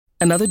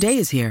Another day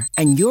is here,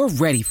 and you're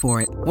ready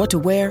for it. What to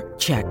wear?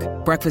 Check.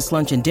 Breakfast,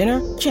 lunch, and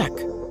dinner? Check.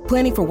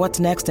 Planning for what's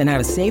next and how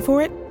to save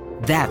for it?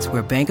 That's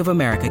where Bank of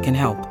America can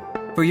help.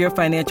 For your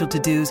financial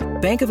to-dos,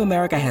 Bank of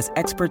America has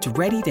experts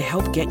ready to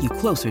help get you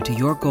closer to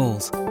your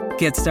goals.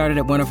 Get started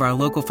at one of our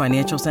local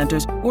financial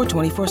centers or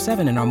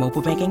 24/7 in our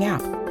mobile banking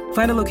app.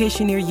 Find a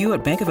location near you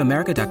at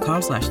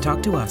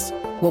bankofamerica.com/talktous.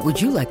 What would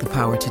you like the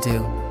power to do?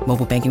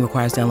 Mobile banking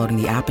requires downloading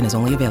the app and is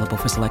only available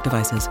for select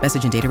devices.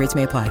 Message and data rates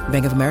may apply.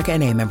 Bank of America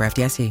N.A., member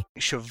FDIC.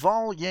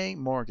 Chevalier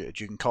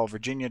Mortgage. You can call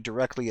Virginia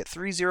directly at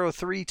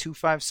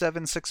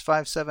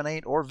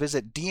 303-257-6578 or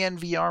visit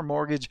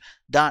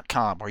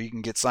dnvrmortgage.com, where you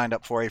can get signed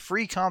up for a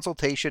free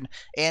consultation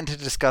and to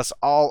discuss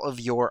all of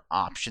your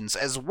options,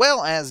 as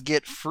well as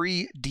get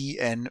free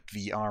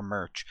DNVR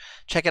merch.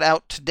 Check it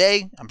out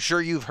today. I'm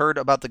sure you've heard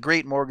about the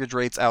great mortgage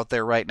rates out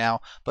there right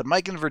now, but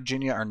Mike and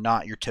Virginia are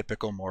not your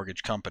typical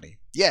mortgage company.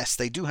 Yes,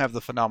 they do have the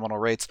phenomenal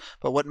rates,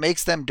 but what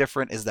makes them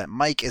different is that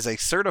Mike is a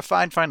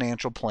certified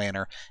financial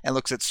planner and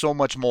looks at so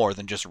much more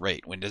than just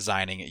rate when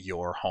designing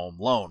your home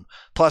loan.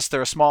 Plus,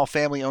 they're a small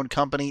family-owned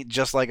company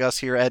just like us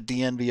here at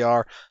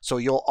DNVR, so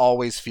you'll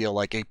always feel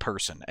like a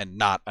person and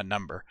not a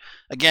number.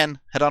 Again,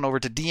 head on over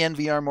to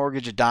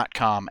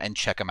dnvrmortgage.com and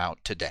check them out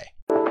today.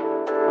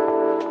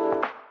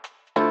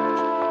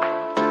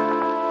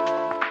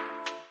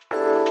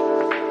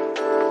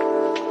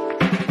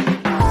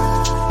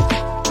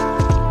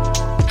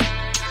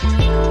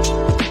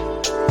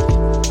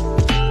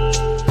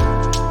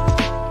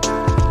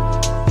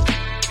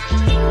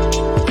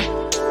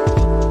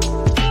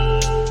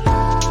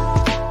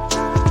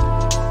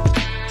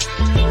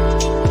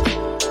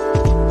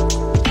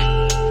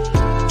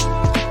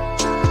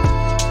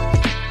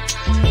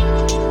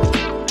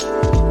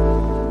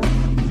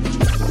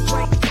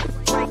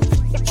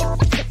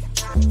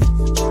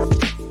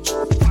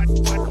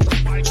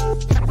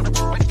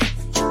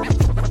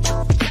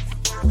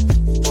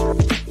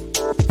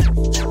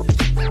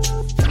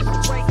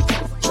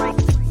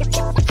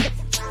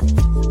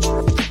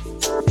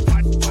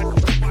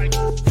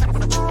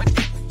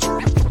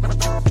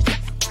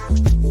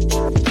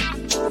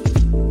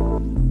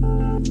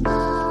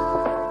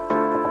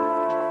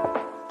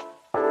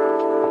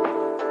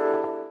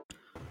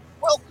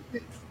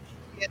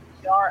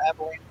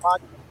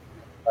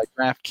 By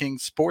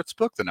DraftKings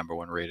Sportsbook, the number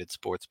one rated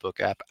sportsbook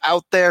app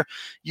out there.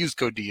 Use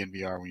code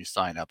DNVR when you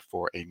sign up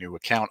for a new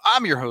account.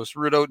 I'm your host,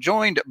 Rudo,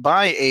 joined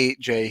by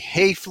AJ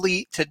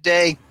Hayfleet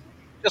today.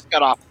 Just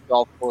got off the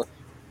golf course.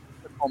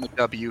 Took home a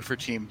W for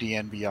Team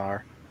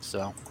DNVR.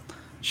 So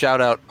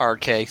shout out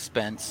RK,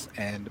 Spence,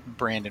 and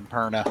Brandon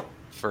Perna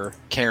for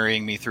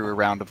carrying me through a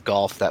round of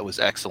golf. That was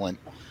excellent.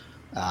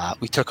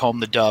 We took home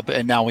the dub,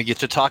 and now we get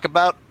to talk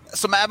about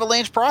some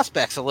Avalanche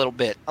prospects a little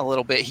bit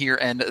here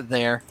and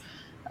there.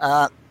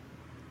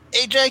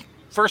 AJ,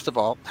 first of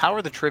all, how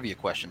are the trivia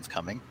questions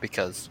coming?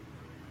 Because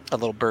a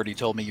little birdie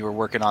told me you were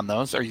working on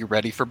those. Are you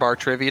ready for bar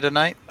trivia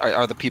tonight?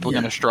 Are the people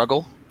going to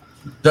struggle?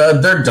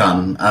 They're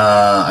done.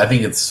 I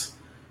think it's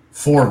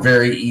 4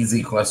 very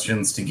easy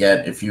questions to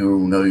get if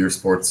you know your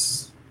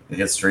sports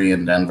history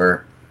in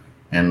Denver,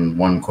 and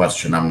 1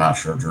 question I'm not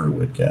sure Drew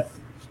would get.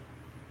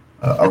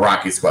 A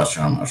Rockies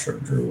question I'm not sure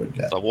Drew would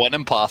get. So 1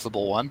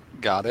 impossible one.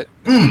 Got it.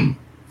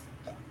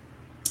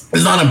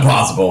 It's not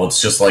impossible.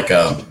 It's just like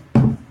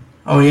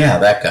oh yeah,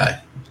 that guy.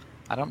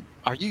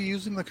 Are you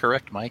using the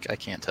correct mic? I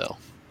can't tell.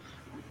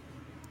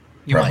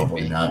 You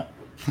Probably not.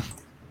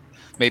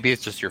 Maybe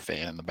it's just your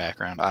fan in the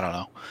background. I don't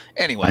know.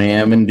 Anyway. I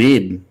am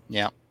indeed.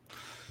 Yeah.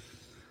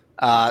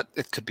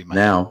 It could be my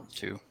now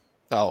too.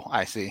 Oh,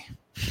 I see.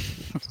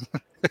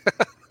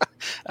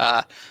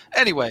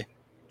 Anyway,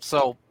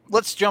 so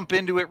let's jump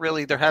into it.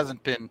 Really, there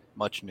hasn't been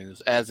much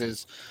news, as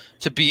is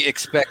to be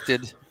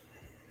expected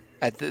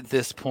at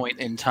this point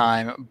in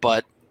time.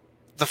 But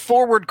the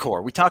forward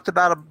core, we talked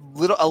about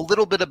a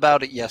little bit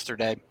about it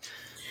yesterday,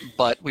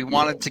 but we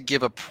wanted to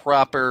give a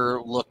proper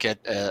look at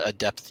a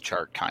depth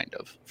chart, kind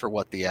of, for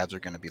what the Avs are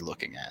going to be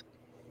looking at.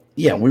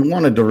 Yeah, we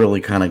wanted to really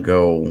kind of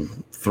go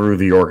through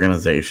the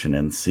organization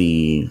and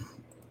see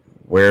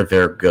where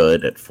they're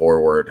good at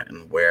forward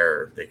and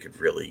where they could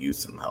really use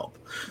some help.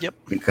 Yep.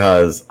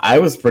 Because I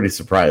was pretty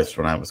surprised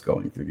when I was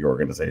going through the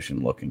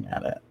organization looking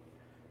at it.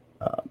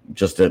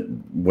 Just at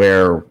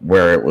where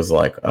it was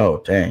like,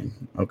 oh, dang,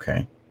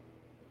 okay.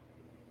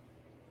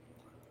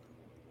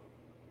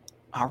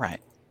 All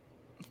right.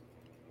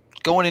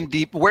 Going in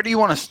deep, where do you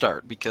want to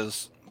start?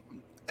 Because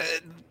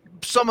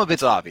some of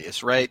it's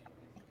obvious, right?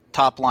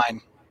 Top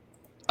line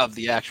of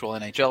the actual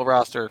NHL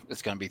roster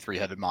is going to be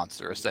three-headed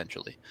monster,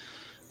 essentially.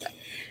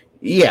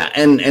 Yeah,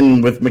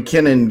 and with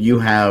McKinnon,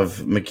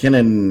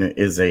 McKinnon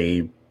is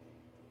a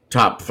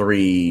top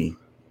 3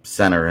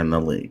 center in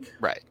the league.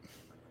 Right.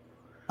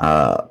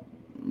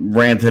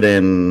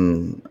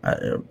 Rantanen,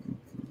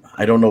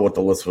 I don't know what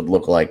the list would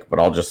look like, but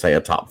I'll just say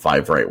a top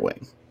 5 right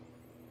wing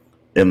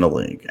in the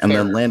league. And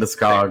then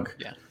Landeskog.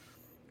 Yeah.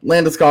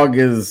 Landeskog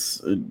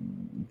is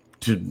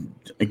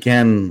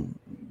again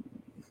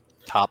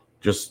top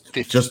just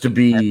to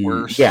be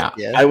worst,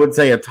 I would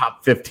say a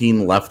top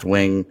 15 left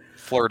wing.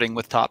 flirting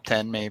with top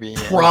 10 maybe.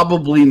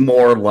 Probably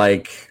more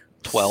like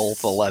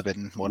 12,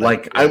 11, whatever.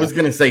 Like I was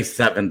gonna say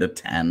 7 to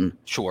 10.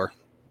 Sure.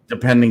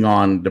 Depending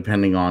on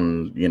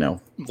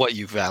what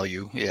you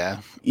value.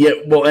 Yeah.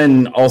 Well,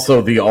 and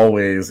also the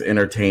always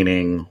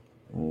entertaining,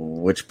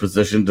 which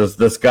position does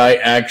this guy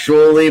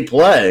actually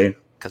play?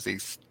 Because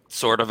he's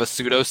sort of a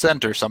pseudo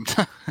center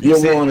sometimes.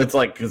 Well, and it's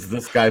like because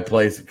this guy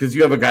plays because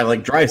you have a guy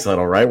like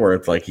Draisaitl, right? Where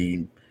it's like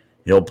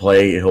he'll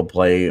play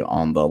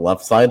on the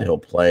left side, he'll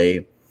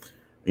play,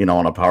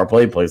 on a power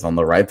play, he plays on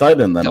the right side,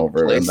 and then he'll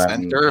play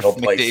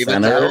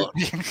center.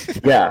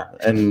 Yeah,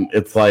 and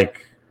it's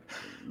like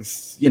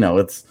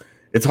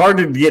it's hard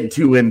to get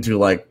too into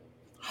like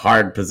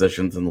hard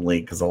positions in the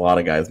league because a lot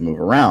of guys move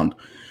around.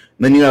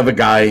 And then you have a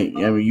guy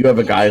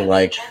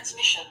like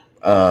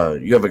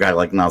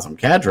Nazem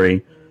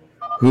Kadri,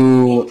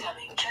 who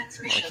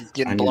he's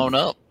getting blown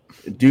up.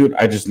 Dude,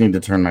 I just need to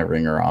turn my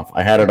ringer off.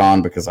 I had it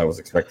on because I was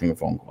expecting a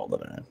phone call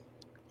today.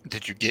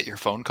 Did you get your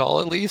phone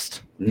call at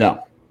least?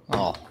 No.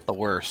 Oh, the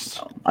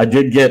worst. I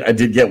did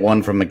get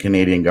one from the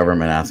Canadian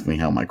government asking me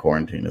how my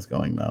quarantine is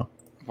going, though.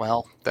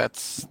 Well,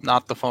 that's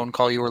not the phone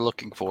call you were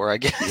looking for, I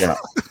guess. Yeah,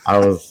 I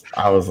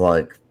was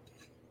like,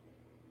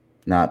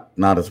 not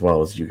as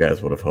well as you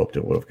guys would have hoped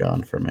it would have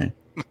gone for me.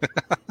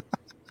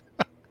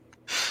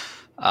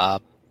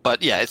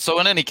 But yeah, so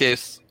in any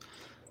case,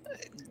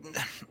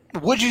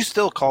 would you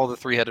still call the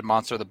three-headed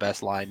monster the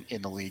best line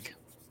in the league?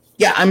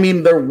 Yeah, I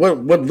mean,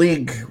 what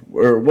league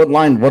or what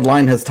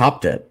line has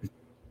topped it?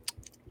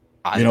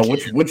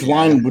 Which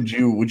line would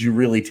you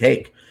really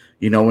take?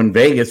 In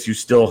Vegas, you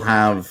still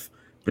have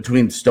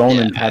between Stone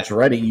and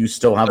Pacioretty, you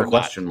still have a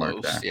question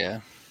mark there. Yeah,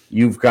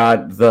 you've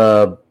got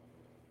the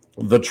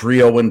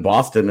trio in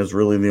Boston is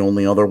really the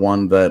only other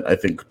one that I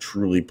think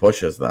truly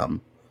pushes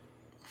them.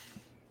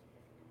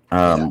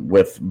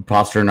 With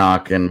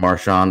Pasternak and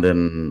Marchand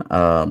and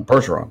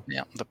Bergeron.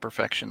 Yeah, the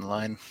perfection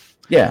line.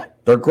 Yeah,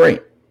 they're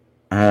great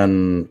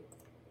and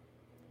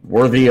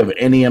worthy of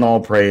any and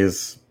all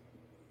praise.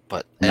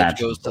 But edge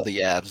goes to the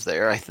Avs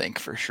there, I think,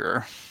 for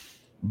sure.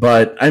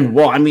 But,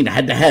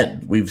 head to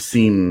head, we've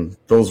seen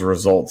those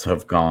results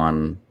have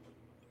gone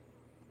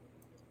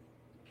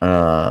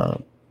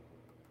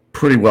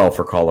pretty well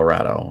for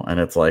Colorado. And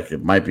it's like,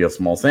 it might be a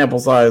small sample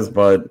size,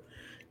 but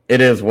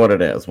it is what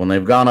it is. When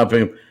they've gone up,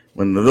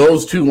 when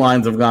those two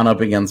lines have gone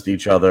up against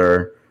each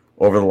other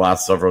over the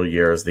last several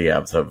years, the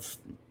Avs have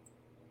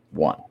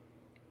won.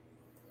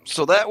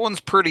 So that one's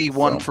pretty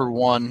one for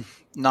one.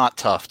 Not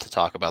tough to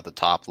talk about the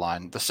top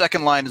line. The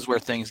second line is where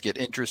things get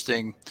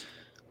interesting.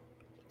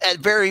 At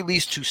very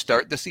least to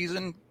start the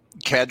season,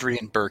 Kadri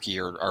and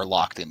Berkey are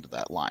locked into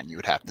that line, you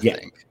would have to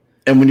think.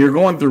 And when you're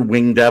going through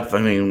wing depth,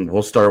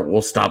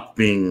 we'll stop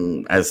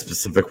being as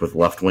specific with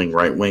left wing,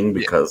 right wing,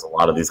 because a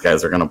lot of these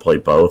guys are going to play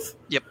both.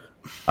 Yep.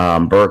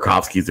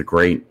 Burakovsky's a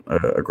great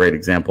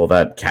example of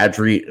that.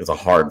 Kadri is a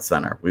hard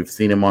center. We've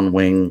seen him on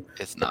wing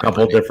a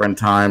couple different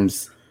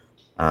times.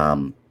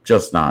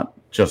 Just not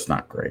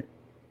great.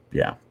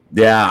 Yeah.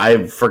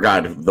 I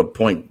forgot the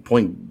point.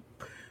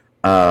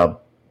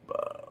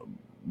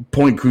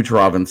 Point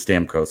Kucherov and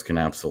Stamkos can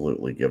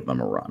absolutely give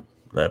them a run.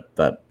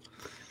 That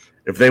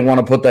if they want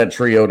to put that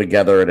trio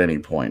together at any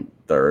point,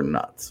 they're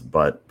nuts.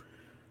 But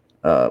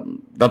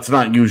that's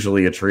not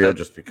usually a trio,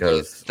 just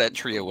because that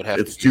trio would have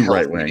it's to be two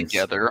right wings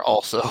together.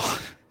 Also,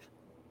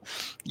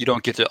 you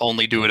don't get to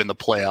only do it in the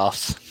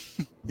playoffs.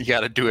 You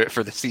got to do it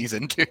for the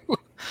season too.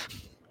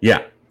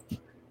 Yeah,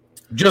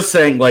 just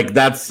saying, like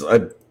that's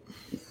a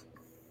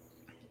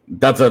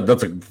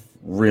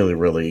really,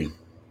 really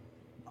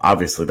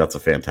obviously that's a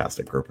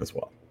fantastic group as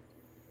well.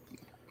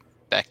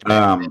 Back to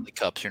back Stanley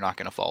Cups, you're not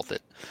going to fault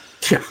it.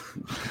 Yeah.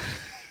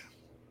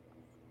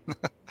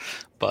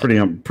 But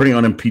pretty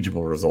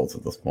unimpeachable results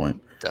at this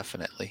point.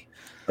 Definitely.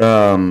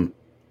 But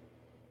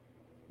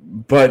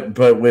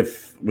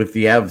with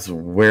the Avs,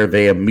 where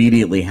they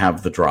immediately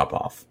have the drop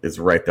off is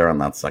right there on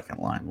that second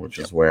line, which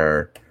is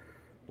where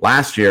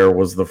last year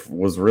was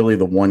really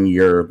the 1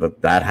 year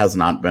that has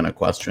not been a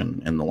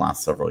question in the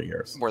last several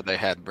years. Where they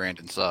had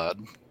Brandon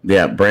Saad.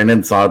 Yeah,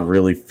 Brandon Saad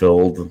really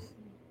filled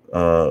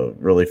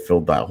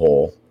that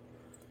hole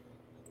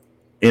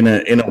in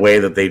a way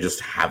that they just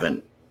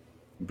haven't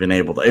been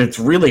able to. It's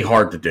really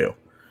hard to do.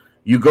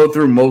 You go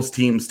through most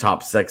teams'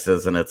 top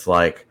sixes, and it's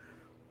like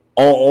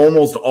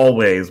almost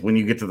always when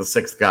you get to the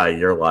sixth guy,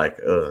 you're like,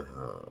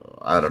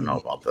 I don't know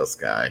about this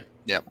guy.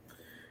 Yep.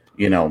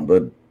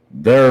 But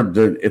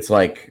it's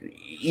like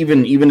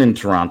even in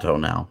Toronto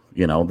now,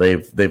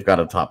 they've got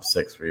a top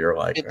six where you're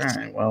like, all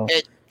right, well,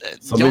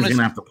 somebody's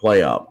gonna have to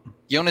play up.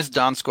 Jonas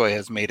Donskoy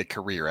has made a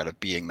career out of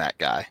being that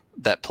guy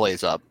that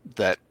plays up,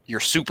 that you're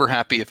super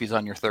happy if he's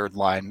on your third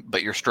line,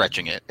 but you're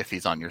stretching it if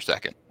he's on your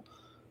second.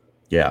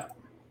 Yeah.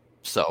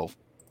 So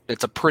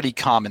it's a pretty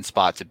common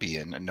spot to be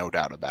in, and no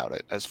doubt about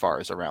it, as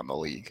far as around the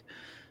league.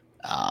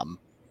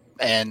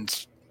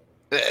 And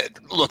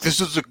look,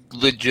 this is a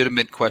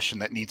legitimate question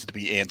that needs to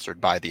be answered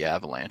by the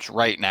Avalanche.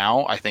 Right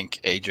now, I think,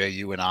 AJ,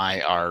 you and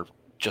I are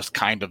just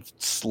kind of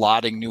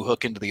slotting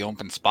Newhook into the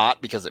open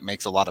spot because it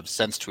makes a lot of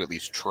sense to at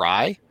least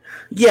try.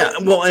 Yeah,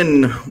 well,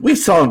 and we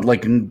saw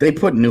they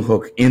put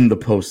Newhook in the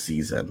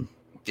postseason.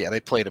 Yeah,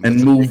 they played him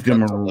and moved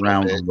him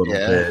around a little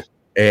bit.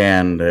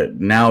 And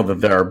now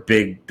that there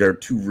are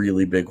two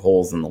really big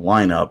holes in the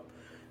lineup,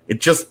 it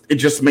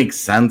just makes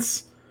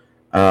sense.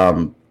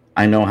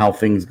 I know how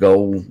things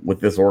go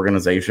with this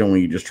organization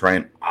when you just try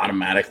and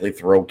automatically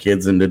throw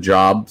kids into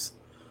jobs.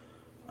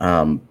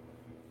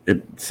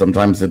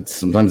 Sometimes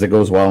it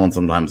goes well and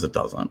sometimes it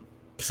doesn't.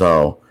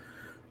 So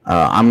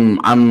I'm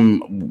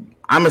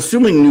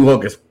assuming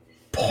Newhook is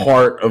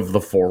part of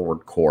the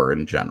forward core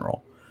in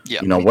general.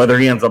 Yeah, whether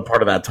he ends up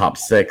part of that top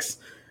 6,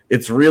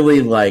 it's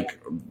really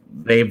like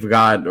the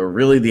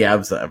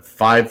Avs have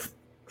 5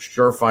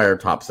 surefire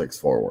top 6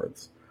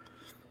 forwards.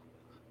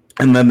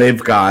 And then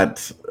they've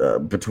got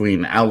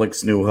between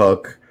Alex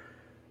Newhook,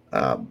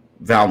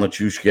 Val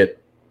Nichushkin,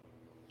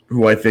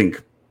 who I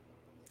think,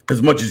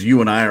 as much as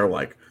you and I are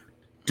like,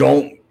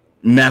 don't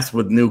mess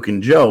with Nuke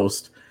and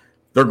Jost,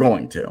 they're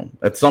going to.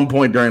 At some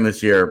point during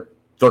this year,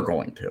 they're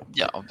going to.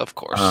 Yeah, of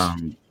course.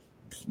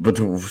 But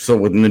so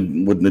with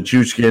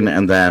Nichushkin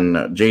and then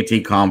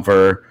JT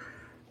Compher,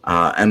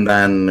 and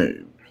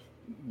then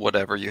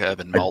whatever you have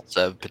in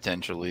Maltsev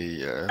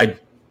potentially. I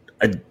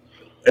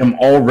am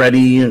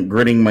already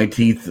gritting my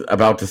teeth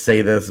about to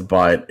say this,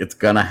 but it's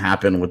gonna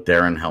happen with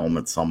Darren Helm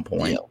at some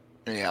point.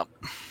 Yeah.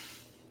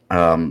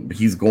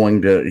 He's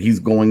going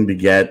to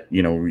get,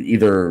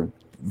 either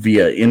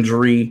via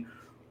injury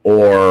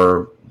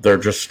or they're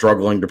just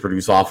struggling to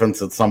produce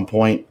offense at some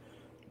point.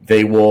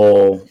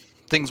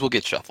 Things will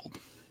get shuffled.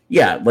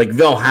 Yeah, like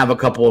they'll have a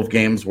couple of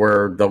games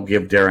where they'll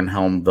give Darren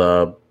Helm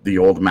the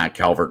old Matt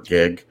Calvert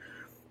gig.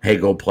 Hey,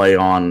 go play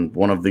on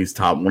one of the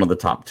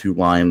top 2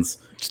 lines.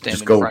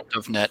 Stand in front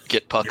of net,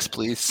 get pucks,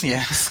 please.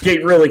 Yeah,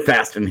 skate really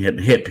fast and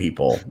hit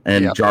people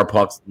and jar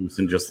pucks loose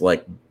and just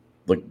like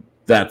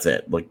that's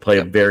it. Like play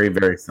a very,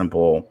 very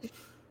simple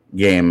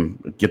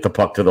game. Get the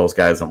puck to those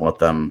guys and let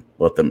them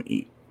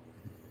eat.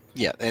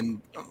 Yeah,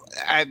 and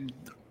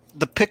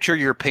the picture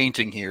you're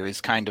painting here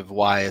is kind of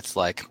why it's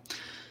like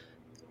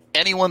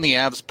anyone the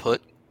Avs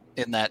put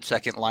in that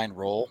second line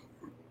role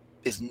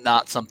is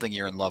not something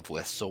you're in love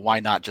with. So why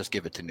not just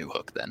give it to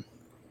Newhook then?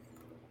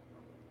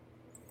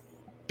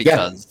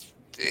 Because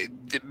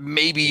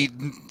maybe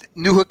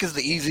Newhook is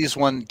the easiest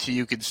one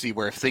you could see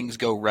where if things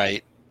go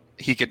right,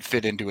 he could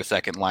fit into a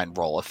second line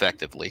role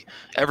effectively.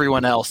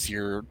 Everyone else,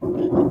 you're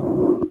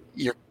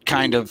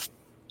kind of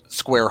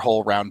square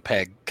hole round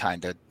peg,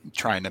 kind of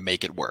trying to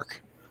make it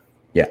work.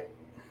 Yeah.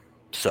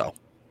 So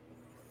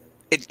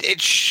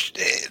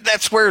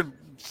that's where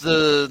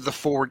the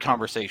forward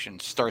conversation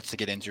starts to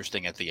get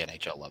interesting at the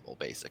NHL level.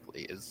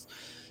 Basically,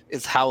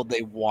 is how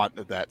they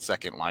want that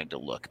second line to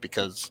look,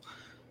 because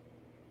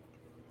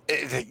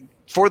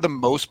for the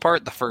most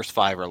part, the first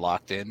 5 are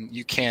locked in.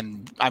 You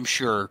can, I'm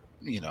sure,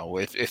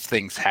 if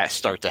things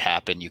start to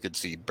happen, you could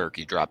see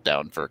Berkey drop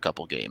down for a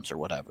couple games or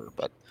whatever.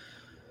 But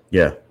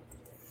yeah,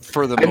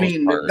 for the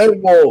most part,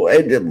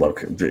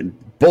 look,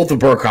 both of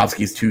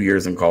Burakovsky's 2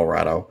 years in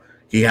Colorado,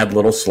 he had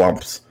little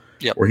slumps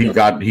where he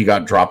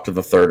got dropped to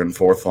the 3rd and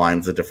 4th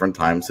lines at different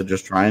times to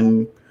just try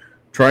and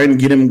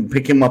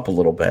pick him up a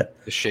little bit.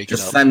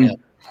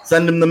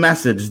 Send him the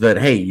message that,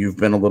 hey, you've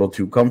been a little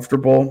too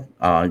comfortable.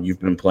 You've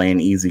been playing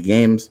easy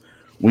games.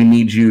 We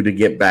need you to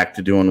get back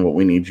to doing what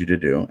we need you to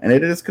do. And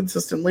it has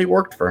consistently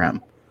worked for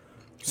him.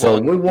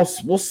 So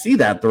we'll see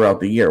that throughout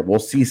the year. We'll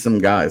see some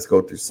guys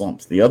go through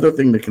slumps. The other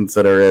thing to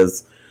consider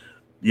is,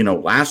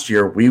 last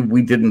year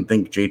we didn't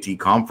think JT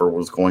Compher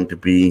was going to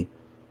be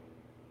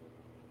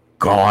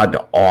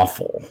god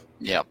awful.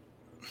 Yep.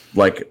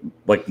 Like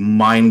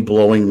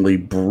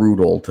mind-blowingly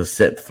brutal to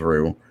sit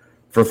through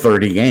for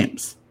 30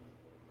 games.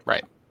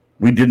 Right.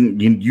 We didn't.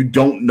 You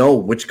don't know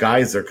which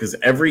guys are, because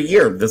every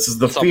year this is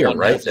the fear,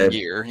 right? Every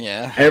year,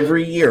 yeah.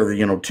 Every year,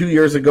 2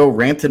 years ago,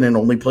 Rantanen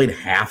only played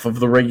half of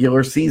the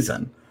regular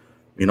season.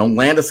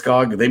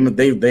 Landeskog,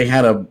 they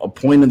had a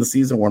point in the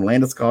season where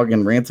Landeskog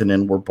and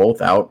Rantanen were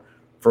both out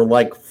for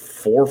like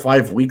 4 or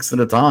 5 weeks at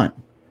a time.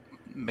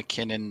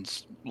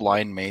 McKinnon's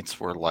line mates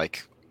were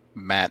like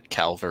Matt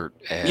Calvert.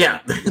 And... Yeah,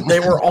 they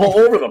were all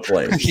over the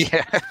place.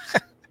 Yeah.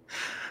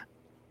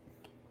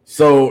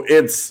 So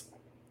this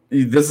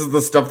is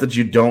the stuff that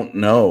you don't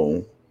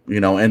know,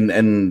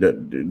 and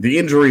the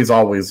injuries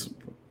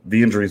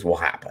will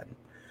happen.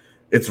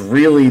 It's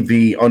really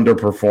the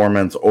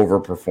underperformance,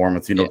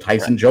 overperformance.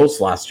 Tyson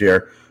Jost last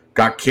year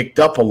got kicked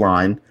up a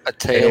line. A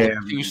tale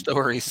of 2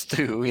 stories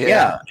too.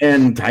 Yeah,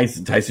 and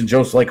Tyson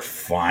Jost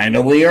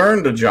finally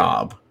earned a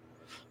job.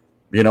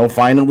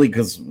 Finally,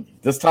 because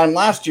this time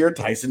last year,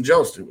 Tyson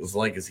Jost, it was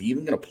like, is he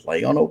even going to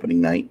play on opening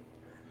night?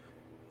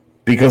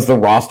 Because the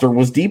roster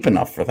was deep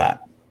enough for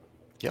that.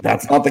 Yep.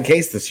 That's not the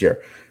case this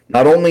year.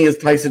 Not only is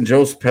Tyson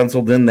Jost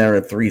penciled in there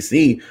at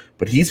 3C,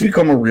 but he's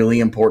become a really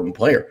important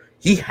player.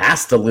 He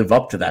has to live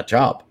up to that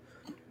job.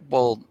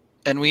 Well,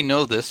 and we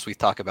know this. We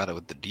talk about it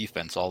with the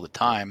defense all the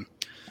time.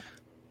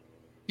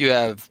 You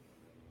have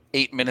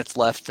 8 minutes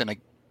left in a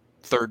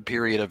third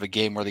period of a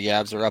game where the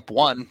Avs are up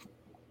 1,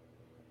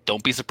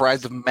 don't be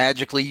surprised if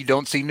magically you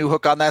don't see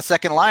Newhook on that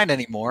second line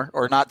anymore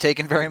or not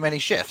taking very many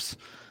shifts.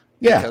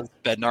 Yeah. Because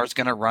Bednar's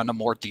going to run a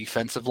more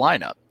defensive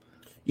lineup.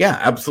 Yeah,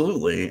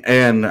 absolutely.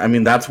 And I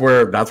mean, that's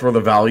where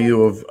the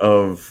value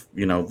of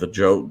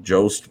the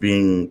Jost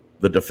being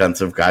the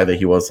defensive guy that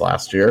he was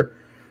last year.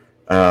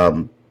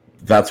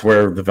 That's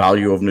where the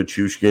value of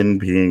Nichushkin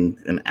being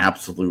an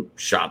absolute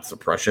shot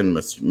suppression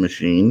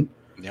machine.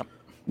 Yep.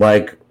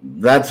 Like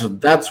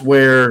that's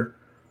where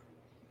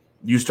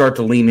you start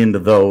to lean into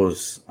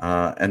those.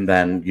 And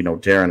then,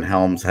 Darren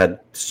Helms had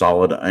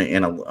solid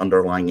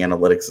underlying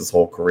analytics his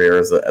whole career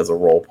as a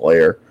role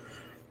player.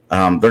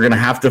 They're going to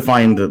have to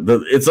find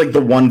it's like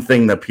the one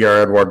thing that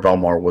Pierre-Edouard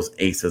Bellemare was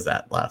aces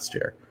at last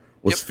year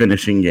was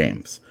finishing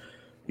games.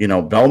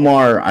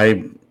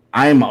 Bellemare,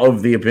 I'm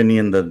of the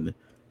opinion that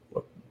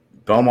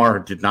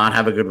Bellemare did not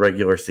have a good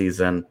regular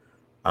season.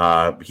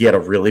 He had a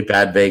really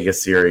bad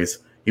Vegas series.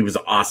 He was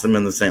awesome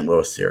in the St.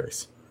 Louis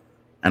series.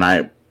 And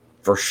I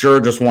for sure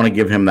just want to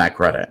give him that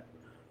credit.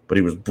 But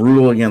he was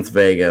brutal against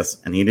Vegas,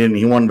 and he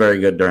wasn't very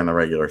good during the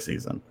regular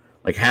season.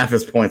 Like half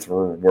his points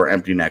were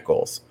empty net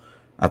goals.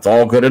 That's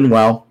all good and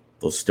well.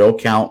 They'll still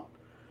count.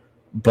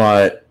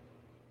 But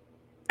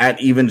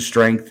at even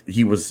strength,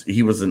 he was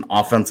an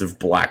offensive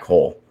black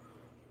hole.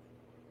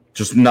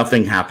 Just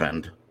nothing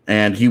happened.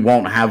 And he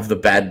won't have the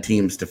bad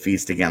teams to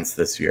feast against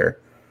this year.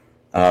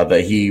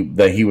 That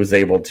he was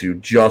able to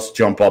just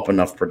jump up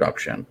enough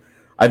production.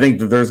 I think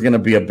that there's going to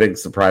be a big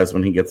surprise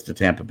when he gets to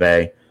Tampa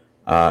Bay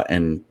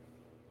and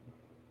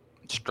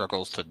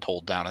struggles to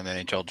hold down an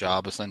NHL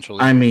job,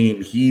 essentially. I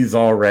mean, he's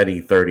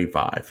already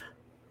 35.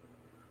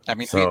 I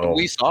mean,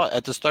 we saw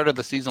at the start of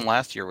the season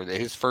last year where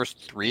his first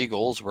 3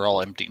 goals were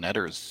all empty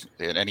netters,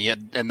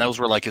 and those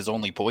were like his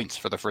only points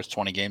for the first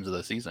 20 games of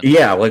the season.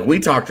 Yeah, like we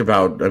talked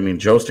about. I mean,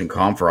 Jost and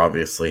Compher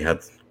obviously had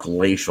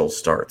glacial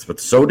starts, but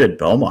so did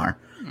Bellemare.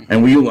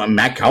 Mm-hmm. And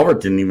Matt Calvert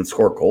didn't even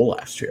score a goal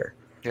last year.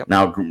 Yep.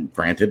 Now,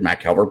 granted,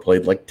 Matt Calvert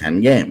played like 10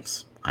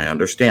 games. I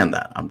understand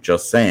that. I'm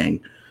just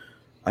saying,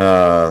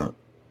 it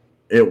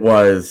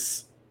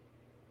was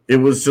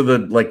to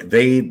the like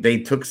they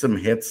took some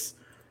hits.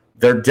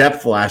 Their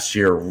depth last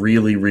year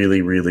really,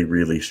 really, really,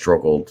 really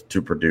struggled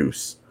to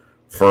produce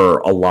for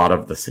a lot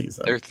of the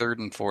season. Their third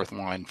and fourth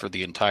line for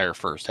the entire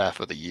first half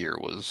of the year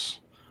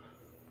was...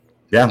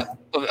 Yeah.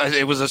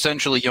 It was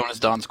essentially Jonas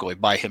Donskoi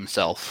by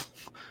himself.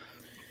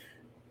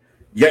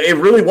 Yeah, it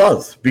really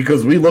was,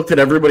 because we looked at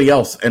everybody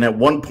else, and at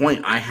one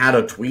point I had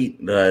a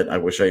tweet that I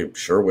wish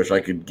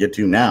I could get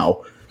to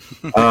now.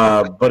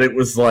 But it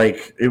was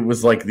like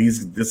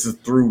this is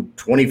through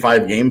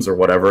 25 games or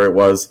whatever it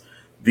was.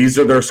 These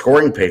are their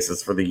scoring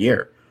paces for the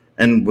year.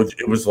 And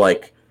it was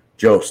like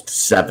Jost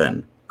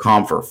 7,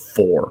 Compher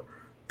 4,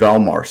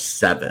 Bellemare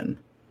 7.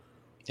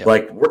 Yep.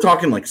 Like, we're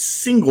talking like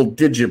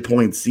single-digit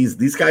point seasons.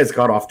 These guys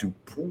got off to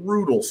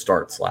brutal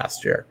starts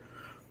last year.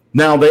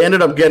 Now, they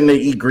ended up getting to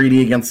eat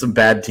greedy against some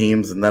bad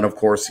teams. And then, of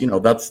course,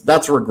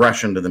 that's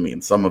regression to the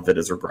mean. Some of it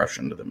is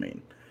regression to the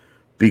mean.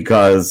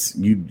 Because,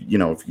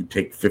 if you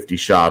take 50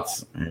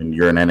 shots and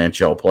you're an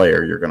NHL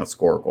player, you're going to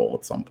score a goal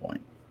at some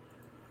point.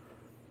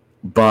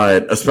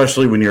 But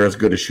especially when you're as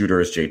good a shooter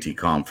as JT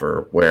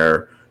Compher,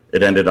 where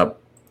it ended up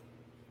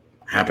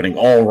happening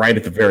all right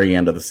at the very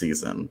end of the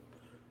season,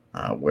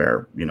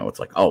 where, it's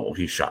like, oh, well,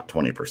 he shot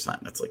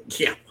 20%. It's like,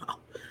 yeah, well,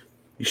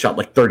 he shot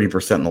like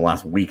 30% in the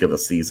last week of the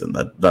season.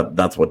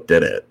 That's what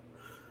did it.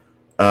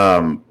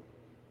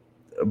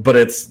 But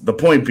it's the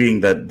point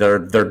being that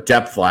their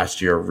depth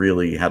last year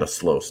really had a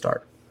slow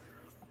start.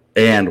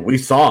 And we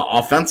saw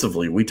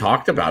offensively, we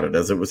talked about it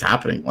as it was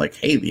happening. Like,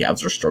 hey, the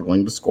Avs are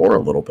struggling to score a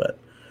little bit.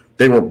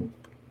 They were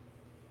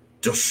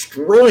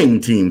destroying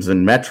teams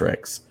in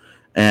metrics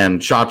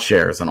and shot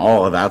shares and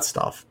all of that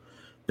stuff.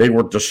 They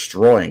were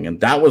destroying, and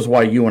that was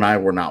why you and I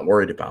were not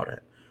worried about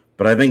it.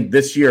 But I think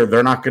this year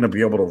they're not going to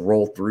be able to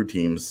roll through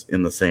teams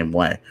in the same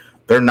way.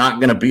 They're not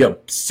going to be a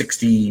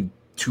 62%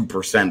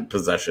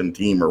 possession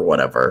team or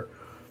whatever.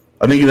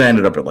 I think they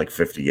ended up at like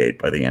 58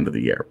 by the end of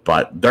the year,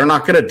 but they're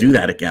not going to do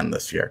that again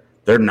this year.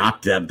 They're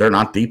not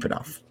deep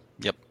enough.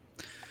 Yep.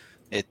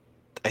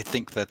 I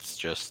think that's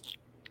just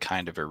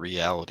kind of a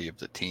reality of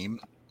the team.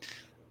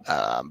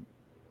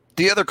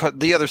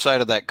 The other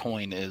side of that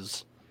coin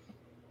is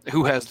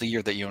who has the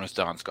year that Jonas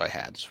Donskoi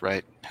has,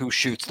 right? Who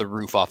shoots the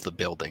roof off the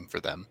building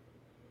for them?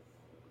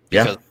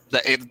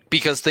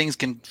 Because things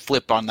can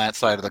flip on that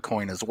side of the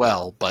coin as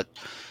well, but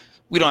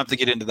we don't have to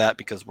get into that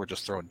because we're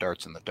just throwing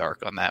darts in the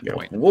dark on that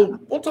point.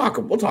 We'll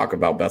talk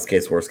about best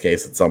case, worst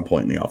case at some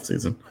point in the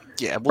offseason.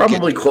 Yeah,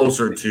 probably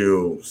closer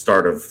to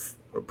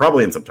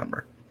probably in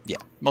September. Yeah,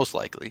 most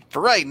likely.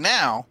 For right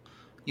now,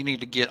 you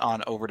need to get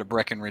on over to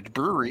Breckenridge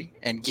Brewery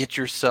and get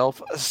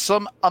yourself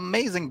some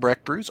amazing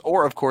Breck brews,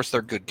 or of course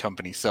their Good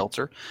Company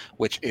seltzer,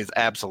 which is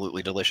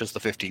absolutely delicious. The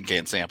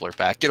 15-can sampler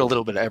pack. Get a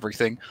little bit of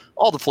everything.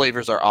 All the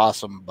flavors are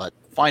awesome, but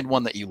find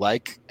one that you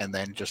like and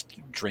then just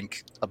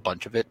drink a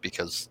bunch of it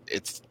because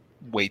it's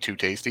way too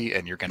tasty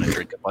and you're going to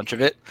drink a bunch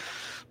of it.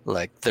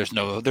 Like there's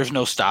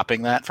no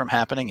stopping that from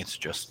happening. It's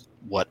just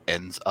what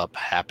ends up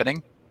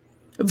happening.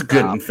 That's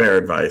good and fair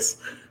advice.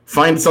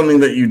 Find something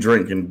that you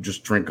drink and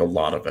just drink a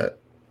lot of it.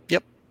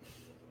 Yep.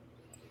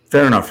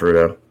 Fair enough,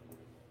 Rudo.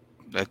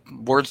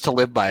 Words to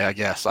live by, I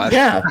guess.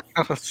 Yeah,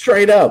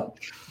 straight up.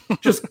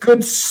 Just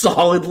good,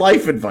 solid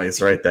life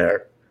advice right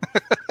there.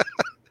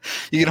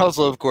 You can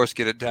also, of course,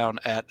 get it down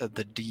at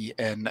the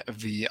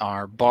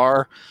DNVR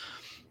bar.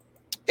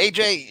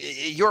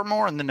 AJ, you're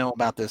more in the know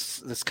about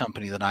this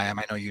company than I am.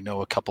 I know you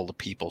know a couple of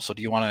people. So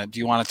do you want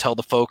to tell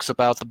the folks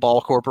about the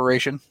Ball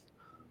Corporation?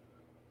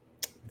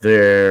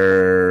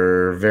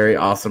 They're very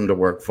awesome to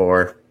work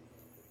for.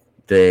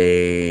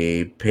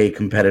 They pay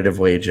competitive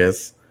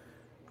wages.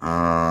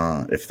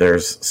 If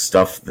there's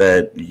stuff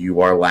that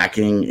you are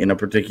lacking in a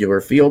particular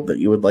field that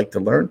you would like to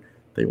learn,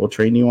 they will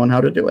train you on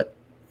how to do it.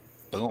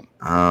 Boom.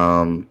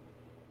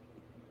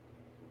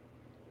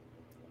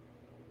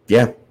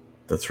 Yeah,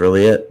 that's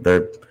really it.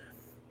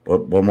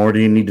 What more do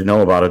you need to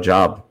know about a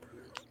job?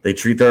 They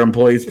treat their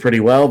employees pretty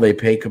well. They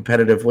pay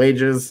competitive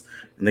wages,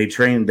 and they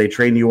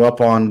train you up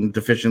on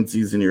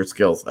deficiencies in your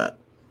skill set.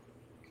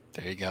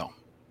 There you go.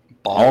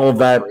 All of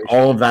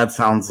that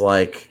sounds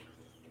like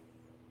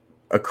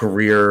a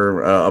career,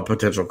 a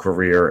potential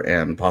career,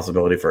 and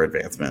possibility for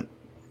advancement.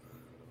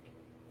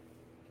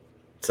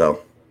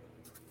 So,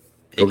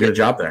 go get a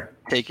job there.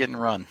 Take it and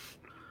run.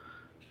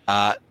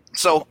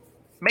 So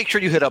make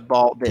sure you hit up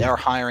Ball. They are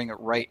hiring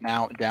right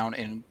now down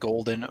in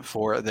Golden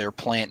for their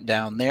plant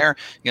down there.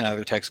 You can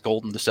either text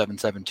Golden to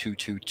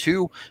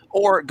 77222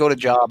 or go to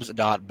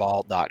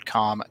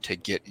jobs.ball.com to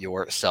get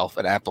yourself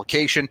an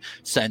application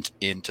sent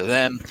into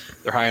them.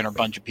 They're hiring a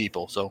bunch of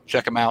people, so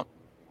check them out.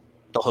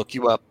 They'll hook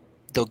you up.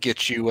 They'll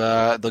get you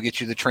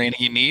the training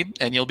you need,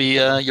 and you'll be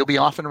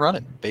off and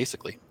running,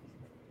 basically.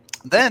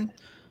 Then,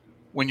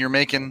 when you're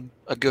making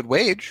a good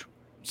wage,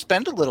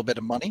 spend a little bit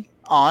of money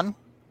on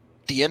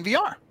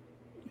DNVR.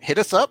 Hit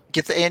us up,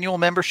 get the annual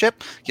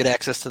membership, get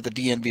access to the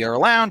DNVR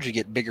lounge, you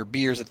get bigger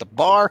beers at the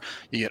bar,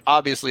 you get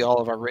obviously all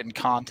of our written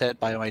content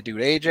by my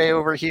dude AJ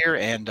over here,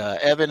 and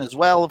Evan as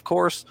well, of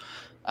course.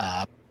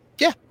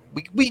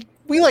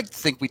 We like to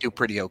think we do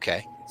pretty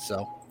okay,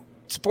 so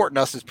supporting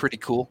us is pretty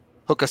cool.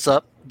 Hook us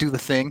up, do the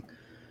thing.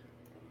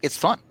 It's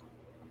fun.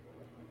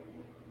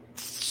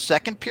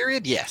 Second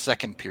period? Yeah,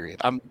 second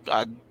period.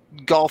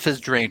 Golf has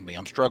drained me.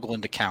 I'm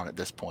struggling to count at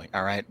this point.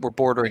 All right. We're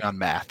bordering on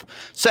math.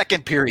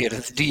 Second period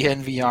is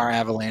DNVR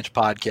Avalanche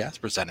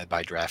podcast presented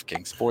by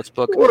DraftKings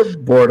Sportsbook. We're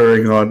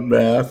bordering on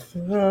math.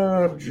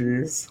 Oh,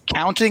 jeez.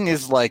 Counting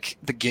is like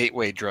the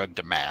gateway drug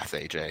to math,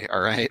 AJ.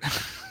 All right.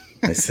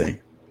 I see.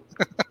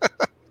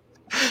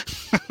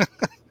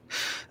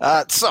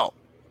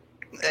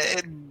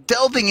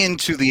 Delving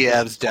into the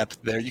Avs depth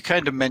there, you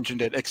kind of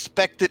mentioned it.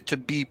 Expect it to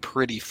be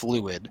pretty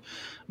fluid,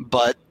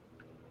 but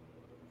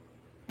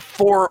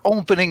for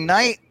opening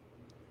night,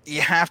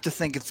 you have to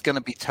think it's going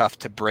to be tough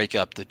to break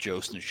up the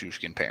Jost and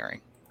Nichushkin pairing.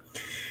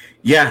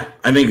 Yeah,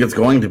 I think it's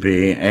going to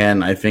be,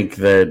 and I think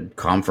that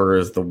Compher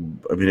is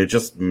it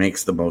just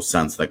makes the most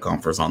sense that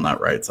Compher's on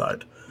that right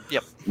side.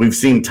 Yep. We've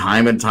seen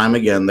time and time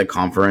again that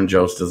Compher and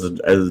Jost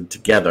as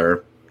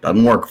together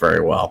doesn't work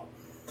very well.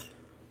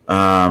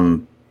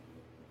 And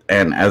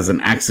as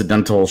an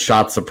accidental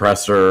shot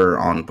suppressor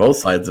on both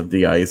sides of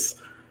the ice,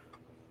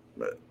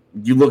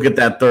 you look at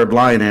that third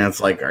line and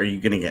it's like, are you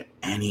going to get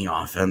any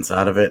offense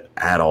out of it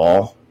at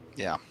all?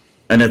 Yeah.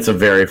 And it's a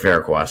very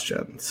fair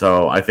question.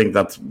 So I think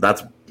that's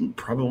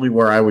probably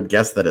where I would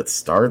guess that it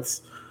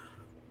starts.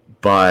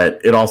 But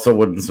it also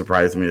wouldn't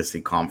surprise me to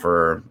see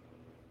Compher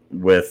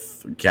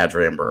with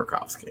Kadri and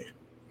Burakovsky.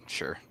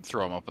 Sure.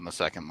 Throw them up in the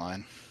second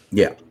line.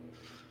 Yeah.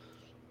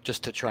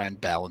 Just to try and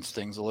balance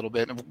things a little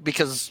bit.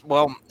 Because,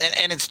 well,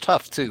 and it's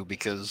tough too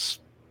because,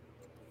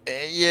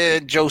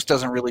 Jost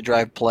doesn't really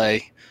drive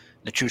play.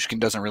 Nichushkin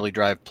doesn't really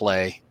drive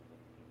play.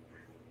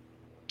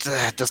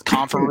 Does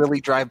Compher really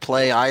drive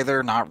play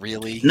either? Not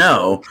really.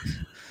 No.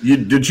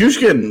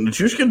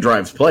 Nichushkin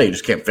drives play. He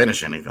just can't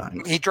finish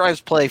anything. He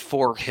drives play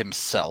for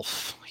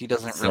himself. He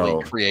doesn't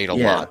really create a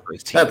lot for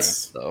his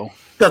teammates, though.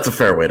 That's a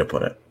fair way to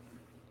put it.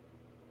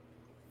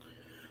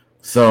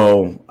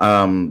 So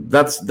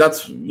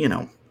that's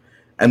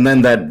and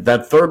then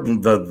that third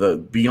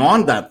the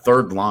beyond that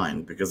third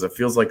line, because it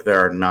feels like there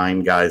are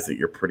 9 guys that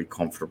you're pretty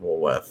comfortable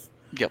with.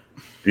 Yep.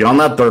 Beyond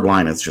that third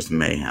line, it's just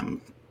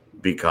mayhem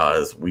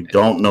because we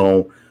don't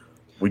know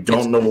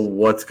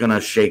what's going to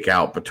shake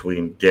out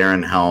between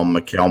Darren Helm,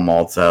 Mikhail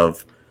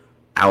Maltsev,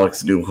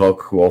 Alex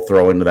Newhook, who I'll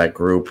throw into that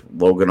group,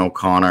 Logan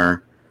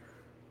O'Connor,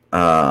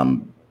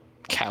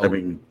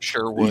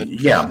 Sherwood.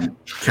 Yeah,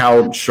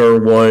 Cal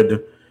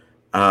Sherwood,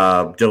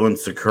 Dylan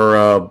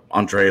Sakura,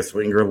 Andreas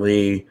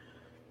Wingerly,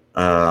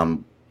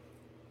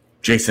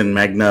 Jason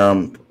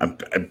Magnum.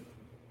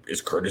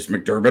 Is Curtis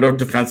McDermott a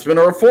defenseman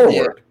or a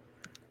forward?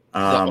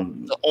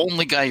 The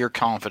only guy you're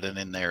confident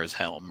in there is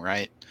Helm,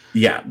 right?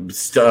 Yeah,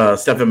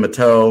 Stefan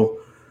Matteau.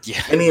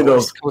 Yeah, any of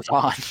those goes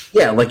on.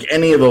 Yeah, like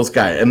any of those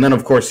guys. And then,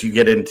 of course, you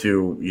get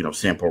into,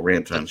 Sample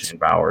Ranta and Shane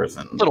Bowers.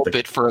 And a little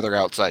bit further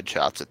outside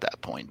shots at that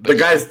point. But the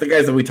guys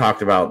that we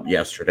talked about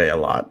yesterday a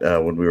lot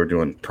when we were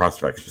doing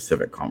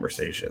prospect-specific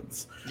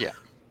conversations. Yeah.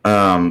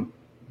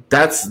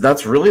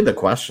 That's really the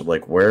question.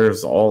 Like,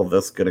 where's all of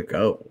this going to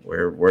go?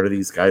 Where do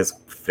these guys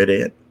fit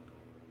in?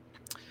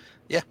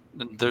 Yeah,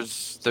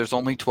 there's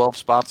only 12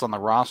 spots on the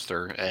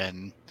roster,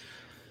 and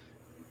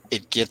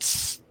it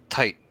gets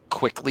tight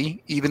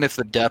quickly. Even if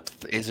the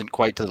depth isn't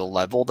quite to the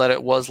level that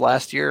it was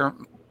last year,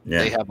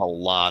 they have a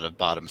lot of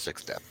bottom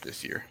six depth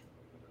this year.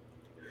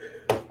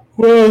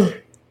 Well,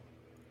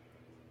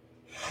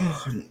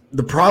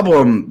 the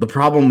problem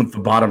with the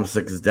bottom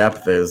six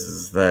depth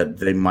is that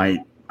they might.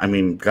 I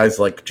mean, guys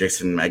like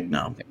Jason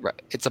Megna, right?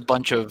 It's a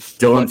bunch of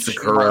Dylan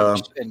Sakura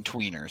and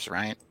tweeners,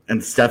 right?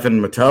 And Stefan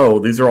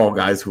Matteau. These are all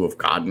guys who have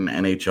gotten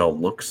NHL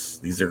looks.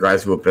 These are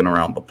guys who have been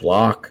around the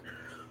block.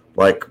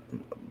 Like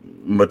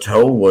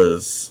Matteau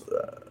was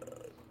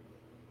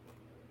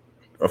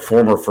a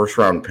former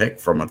first-round pick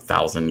from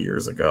 1,000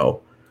 years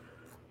ago,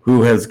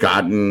 who has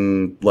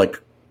gotten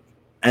like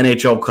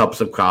NHL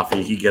cups of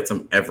coffee. He gets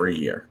them every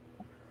year.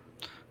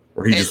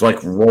 Where he just like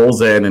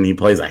rolls in and he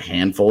plays a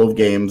handful of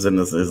games in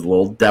his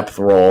little depth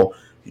role.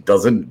 He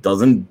doesn't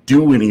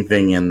do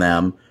anything in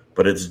them,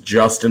 but it's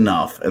just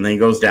enough. And then he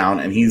goes down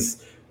and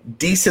he's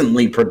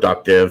decently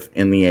productive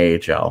in the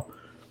AHL.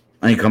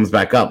 And he comes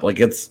back up. Like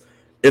it's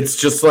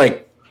just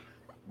like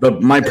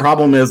my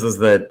problem is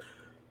that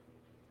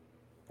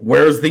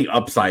where's the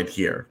upside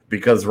here?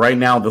 Because right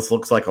now this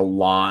looks like a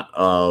lot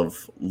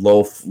of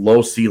low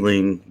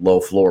ceiling, low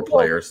floor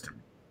players.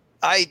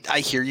 I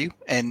hear you,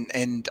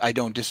 and I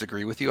don't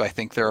disagree with you. I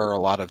think there are a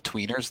lot of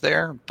tweeners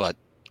there, but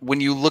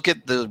when you look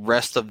at the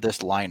rest of this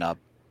lineup,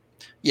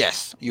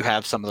 yes, you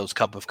have some of those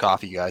cup of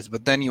coffee guys,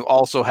 but then you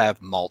also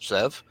have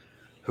Maltsev,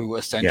 who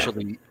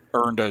essentially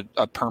earned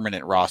a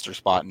permanent roster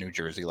spot in New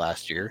Jersey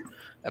last year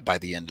by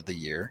the end of the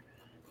year.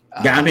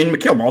 Yeah, I mean,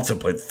 Mikhail Maltsev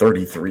played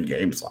 33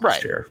 games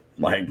last year.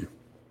 Like,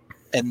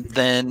 and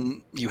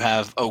then you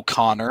have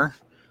O'Connor,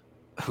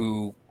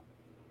 who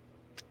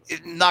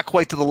not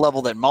quite to the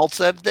level that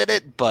Maltsev did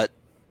it, but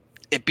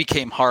it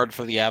became hard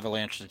for the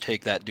Avalanche to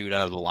take that dude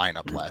out of the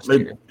lineup last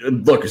year.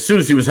 Look, as soon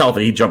as he was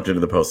healthy, he jumped into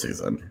the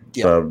postseason.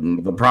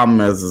 Yep. The problem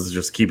is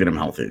just keeping him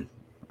healthy.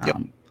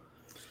 Yep.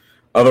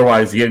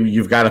 Otherwise,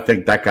 you've got to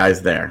think that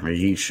guy's there.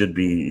 He should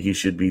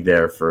be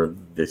there for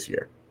this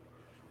year.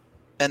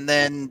 And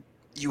then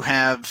you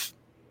have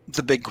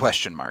the big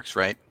question marks,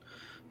 right?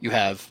 You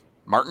have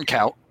Martin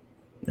Kaut.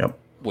 Yep.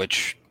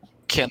 Which,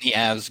 can the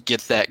Avs get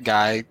that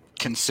guy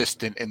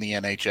consistent in the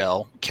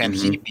NHL? Can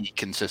he be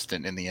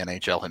consistent in the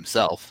NHL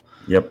himself?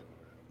 Yep.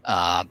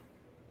 And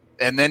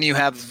then you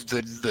have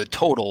the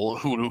total,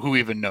 who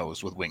even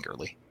knows, with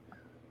Wingerly.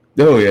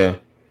 Oh, yeah.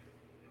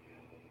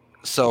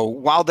 So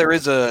while there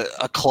is a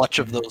clutch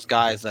of those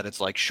guys that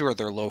it's like, sure,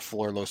 they're low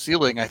floor, low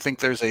ceiling, I think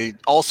there's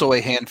also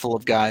a handful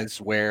of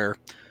guys where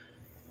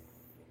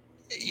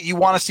you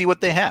want to see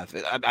what they have.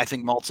 I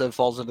think Maltsev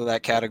falls into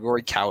that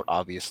category. Kaut,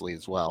 obviously,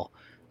 as well.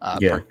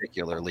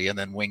 Particularly, and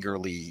then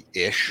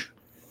Wingerly-ish.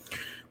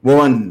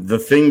 Well, and the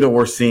thing that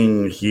we're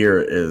seeing here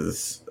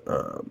is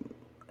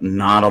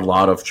not a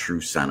lot of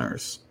true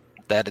centers.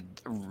 That a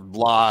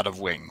lot of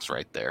wings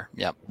right there.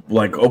 Yep.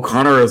 Like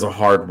O'Connor is a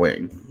hard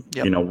wing.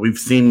 Yep. We've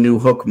seen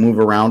Newhook move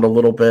around a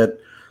little bit.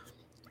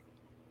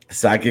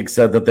 Sakic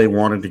said that they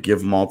wanted to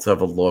give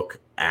Maltsev a look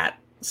at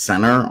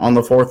center on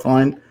the fourth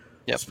line.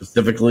 Yep.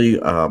 Specifically,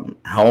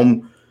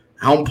 Helm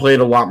played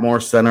a lot more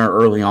center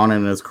early on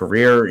in his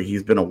career.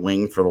 He's been a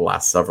wing for the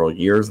last several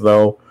years,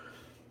 though.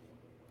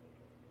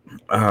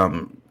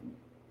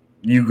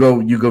 You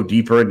go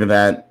deeper into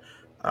that.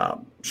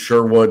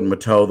 Sherwood and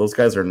Matteau, those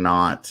guys are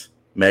not.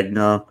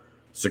 Megna,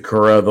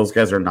 Sakura, those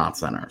guys are not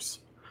centers.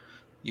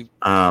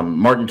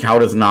 Martin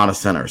Kaut is not a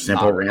center.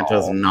 Sample Ranta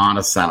is not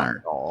a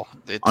center.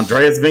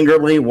 Andreas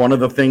Wingerly, one of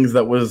the things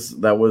that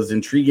was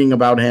intriguing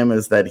about him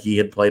is that he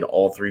had played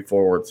all three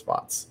forward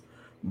spots.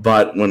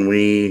 But when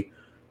we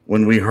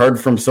heard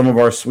from some of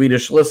our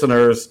Swedish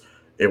listeners,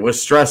 it was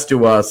stressed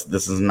to us,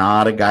 this is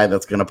not a guy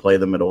that's going to play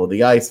the middle of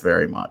the ice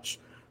very much.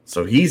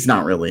 So he's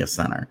not really a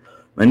center.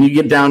 Then you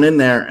get down in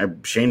there,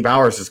 and Shane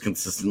Bowers has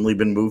consistently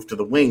been moved to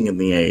the wing in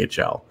the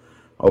AHL.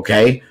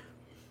 Okay,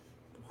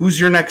 who's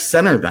your next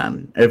center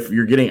then? If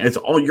you're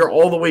you're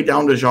all the way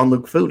down to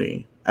Jean-Luc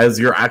Foudy as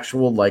your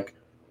actual, like,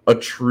 a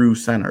true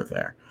center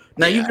there.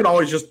 Now, you can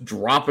always just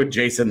drop a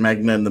Jason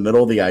Megna in the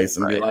middle of the ice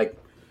and be like,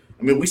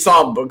 I mean, we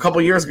saw a couple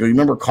years ago, you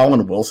remember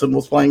Colin Wilson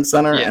was playing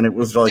center, and it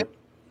was like,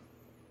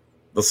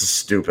 this is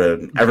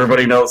stupid.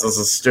 Everybody knows this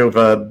is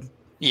stupid.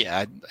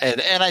 Yeah,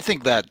 and I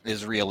think that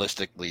is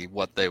realistically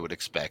what they would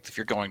expect. If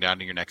you're going down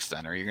to your next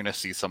center, you're going to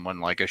see someone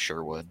like a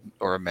Sherwood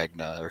or a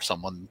Megna or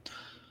someone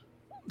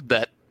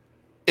that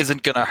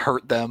isn't going to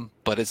hurt them,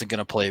 but isn't going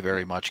to play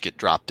very much, get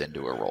dropped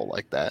into a role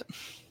like that.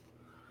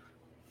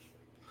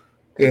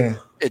 Yeah.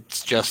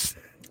 It's just...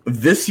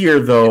 This year,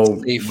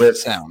 though, with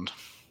sound.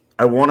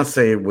 I want to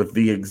say with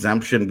the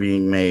exemption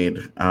being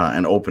made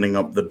and opening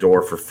up the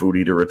door for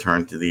Foudy to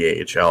return to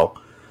the AHL,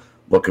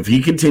 look, if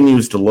he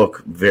continues to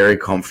look very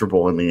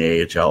comfortable in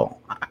the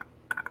AHL,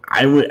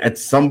 I would at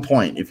some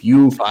point, if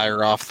you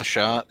fire off the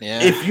shot,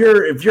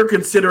 if you're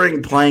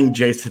considering playing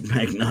Jason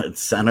Magna at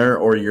center,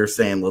 or you're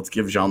saying let's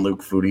give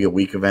Jean-Luc Foudy a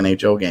week of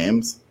NHL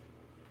games.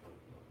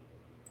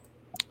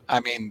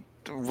 I mean,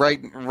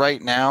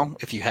 right now,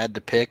 if you had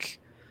to pick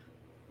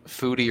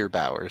Foudy or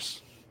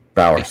Bowers.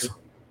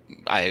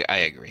 I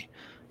agree.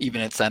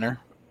 Even at center?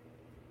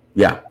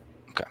 Yeah.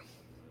 Okay.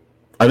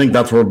 I think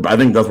that's where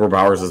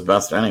Bowers is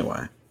best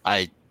anyway.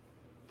 I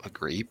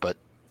agree, but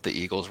the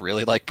Eagles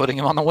really like putting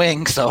him on the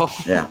wing, so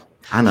yeah,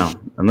 I know.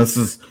 And this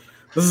is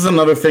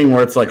another thing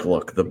where it's like,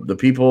 look, the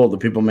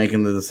people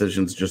making the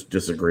decisions just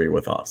disagree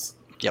with us.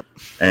 Yep.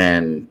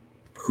 And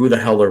who the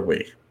hell are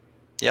we?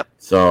 Yep.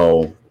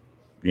 So,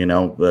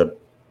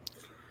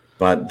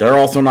 but they're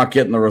also not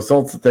getting the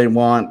results that they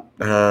want.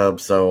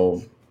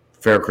 So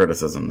fair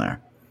criticism there.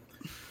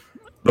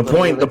 The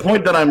point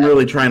that I'm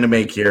really trying to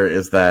make here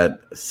is that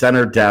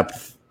center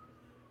depth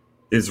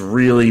is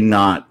really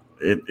not.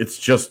 It's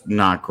just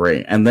not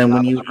great. And then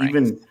when you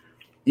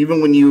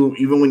even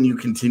when you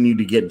continue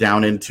to get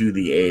down into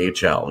the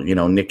AHL,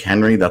 Nick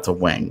Henry, that's a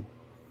wing.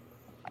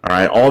 All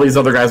right, all these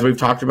other guys we've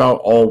talked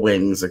about, all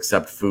wings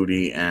except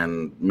Foudy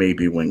and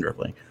maybe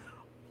Wingerly.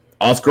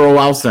 Oscar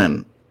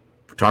Olausson,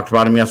 we talked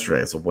about him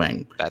yesterday. It's a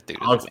wing. That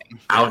dude is a wing.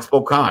 Alex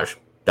Bocage,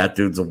 that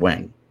dude's a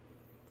wing.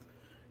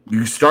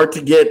 You start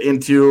to get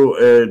into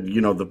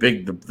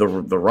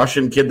the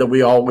Russian kid that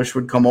we all wish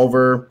would come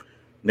over,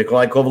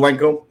 Nikolai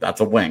Kovalenko.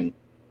 That's a wing.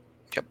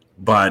 Yep.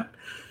 But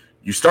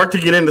you start to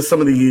get into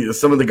some of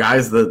the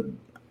guys that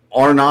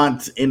are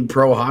not in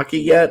pro hockey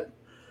yet.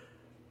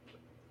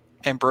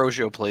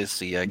 Ambrosio plays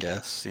C, I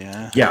guess.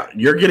 Yeah. Yeah,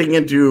 you're getting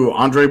into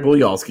Andre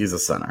Bulyalski's a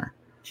center.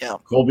 Yeah.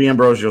 Colby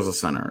Ambrosio's a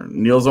center.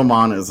 Niels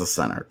Oman is a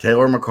center.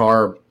 Taylor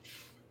McCarr,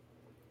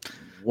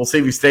 we'll see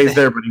if he stays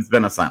there, but he's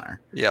been a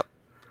center. Yep.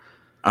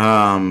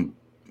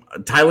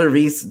 Tyler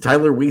Weiss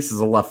is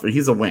a left.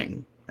 He's a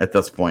wing at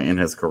this point in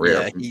his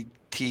career. Yeah,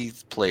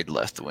 he's played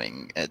left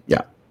wing at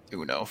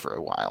Uno for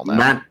a while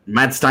now.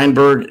 Matt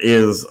Steinberg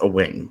is a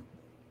wing.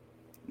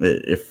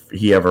 If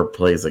he ever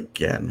plays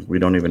again, we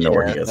don't even know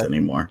where he is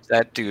anymore.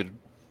 That dude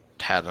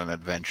had an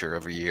adventure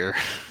of a year.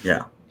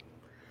 Yeah.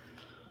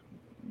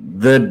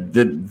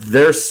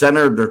 Their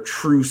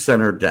true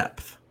center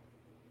depth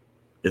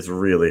is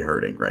really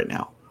hurting right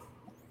now.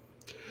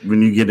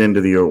 When you get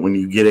into the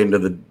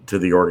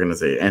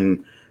organization,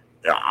 and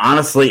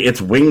honestly,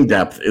 its wing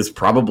depth is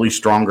probably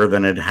stronger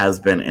than it has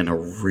been in a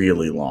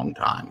really long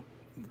time.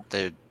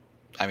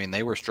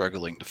 They were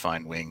struggling to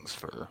find wings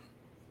for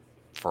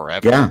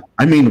forever. Yeah,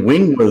 I mean,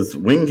 wing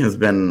has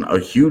been a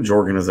huge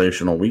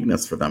organizational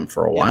weakness for them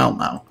for a while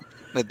now.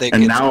 But they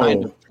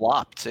kind of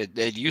flopped.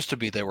 It used to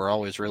be they were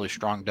always really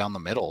strong down the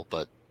middle,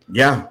 but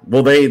yeah,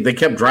 well, they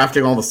kept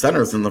drafting all the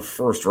centers in the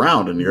first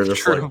round, and you're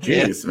just like,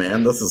 geez,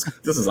 man, this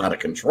is out of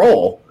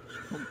control.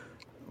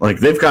 Like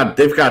they've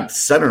got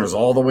centers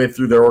all the way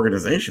through their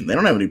organization. They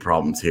don't have any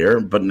problems here,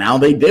 but now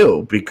they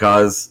do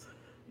because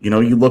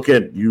you look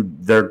at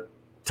their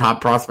top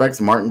prospects: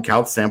 Martin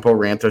Kaut, Sampo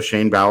Ranta,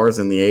 Shane Bowers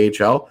in the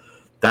AHL.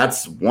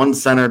 That's one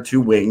center,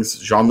 two wings.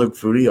 Jean-Luc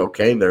Foudy,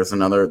 okay, there's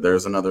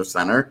another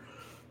center,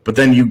 but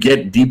then you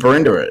get deeper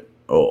into it.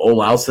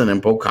 Olausson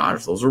and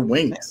Bocage, those are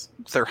wings.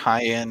 Their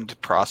high-end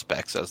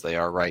prospects, as they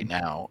are right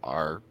now,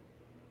 are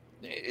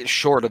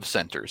short of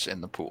centers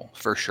in the pool,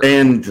 for sure.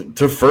 And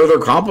to further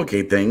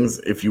complicate things,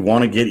 if you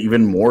want to get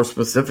even more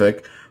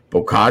specific,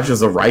 Bocage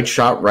is a right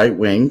shot right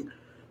wing.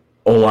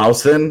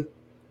 Olausson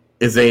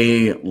is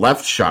a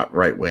left shot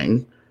right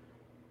wing.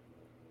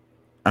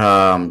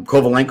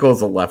 Kovalenko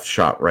is a left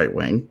shot right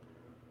wing.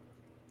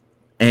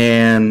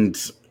 And,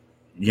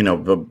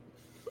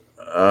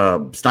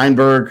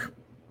 Steinberg,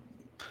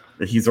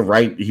 he's a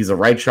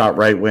right shot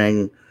right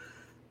wing.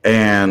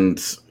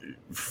 And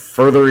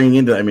furthering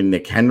into,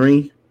 Nick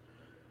Henry.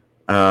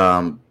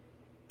 Sampo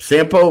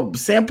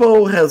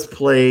has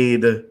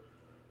played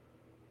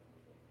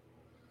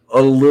a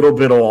little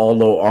bit of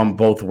all on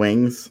both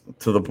wings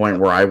to the point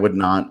where I would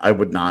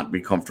not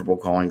be comfortable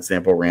calling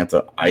Sampo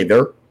Ranta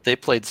either. They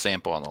played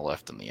Sampo on the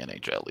left in the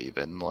NHL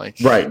even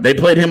right. They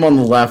played him on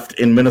the left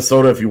in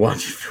Minnesota. If you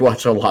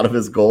watch a lot of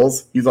his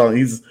goals, he's on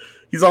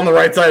the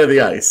right side of the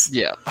ice.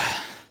 Yeah.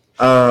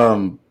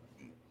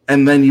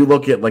 And then you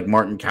look at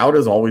Martin Kaut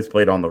has always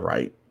played on the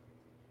right.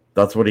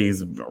 That's what he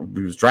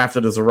was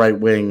drafted as a right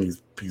wing.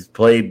 He's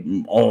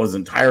played all his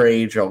entire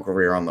AHL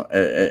career on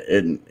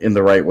the in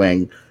the right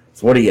wing.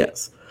 It's what he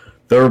is.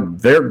 They're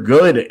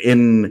good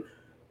in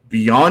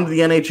beyond the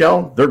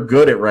NHL. They're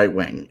good at right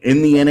wing.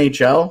 In the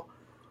NHL,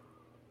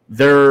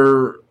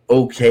 they're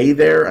okay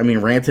there.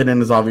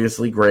 Rantanen is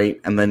obviously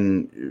great, and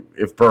then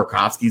if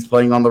Burakovsky's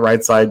playing on the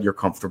right side, you're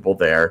comfortable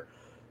there.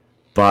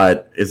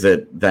 But is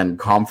it then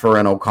Comfer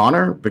and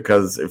O'Connor?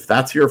 Because if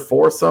that's your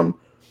foursome,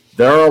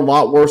 there are a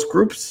lot worse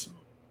groups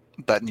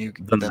than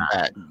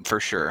that, for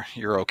sure.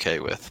 You're okay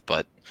with,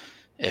 but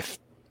if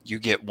You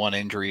get one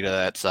injury to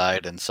that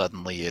side, and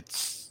suddenly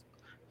it's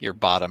your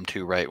bottom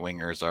two right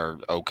wingers are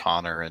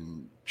O'Connor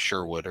and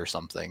Sherwood or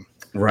something.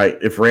 Right.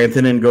 If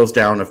Rantanen goes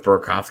down, if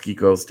Burakovsky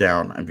goes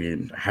down, I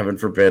mean, heaven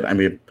forbid. I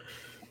mean,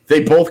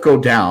 they both go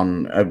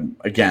down.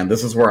 Again,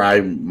 this is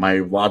where my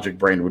logic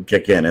brain would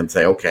kick in and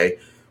say, okay,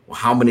 well,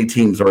 how many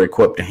teams are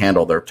equipped to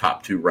handle their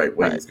top two right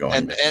wings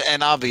going?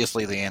 And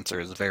obviously the answer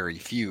is very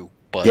few.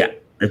 But yeah,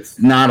 it's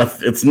not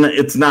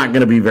going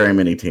to be very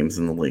many teams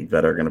in the league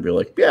that are going to be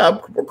like, yeah,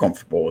 we're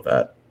comfortable with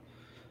that.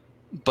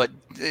 But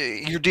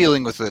you're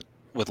dealing with it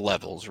with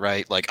levels,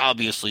 right? Like,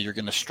 obviously you're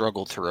going to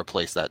struggle to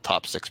replace that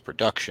top six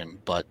production,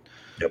 but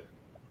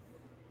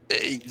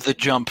the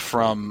jump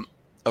from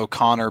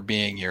O'Connor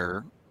being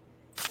your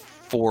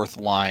fourth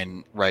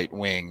line right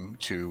wing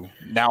to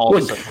now all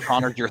of a sudden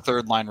O'Connor's your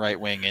third line right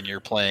wing and you're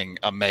playing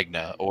a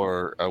Megna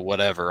or a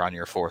whatever on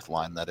your fourth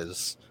line, that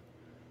is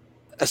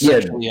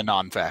essentially a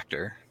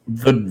non-factor.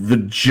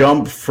 The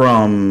jump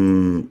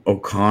from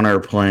O'Connor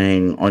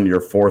playing on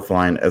your fourth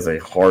line as a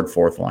hard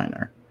fourth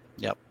liner,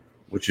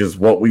 which is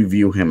what we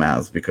view him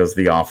as, because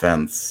the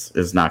offense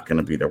is not going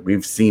to be there.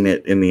 We've seen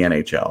it in the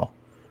NHL.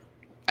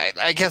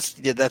 I guess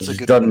that's a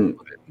good one.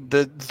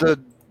 The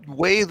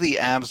way the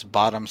Avs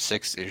bottom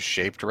six is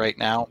shaped right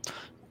now,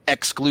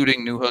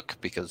 excluding Newhook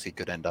because he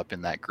could end up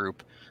in that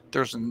group,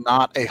 there's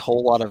not a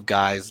whole lot of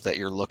guys that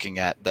you're looking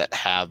at that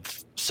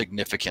have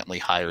significantly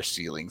higher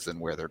ceilings than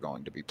where they're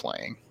going to be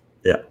playing.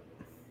 Yeah.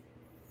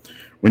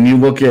 When you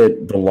look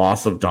at the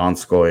loss of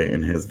Donskoy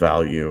and his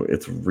value,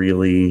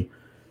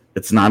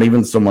 it's not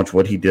even so much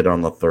what he did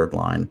on the third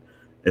line.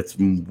 It's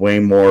way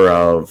more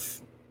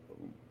of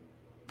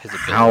his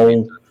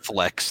ability to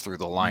flex through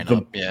the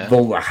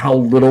lineup. How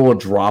little a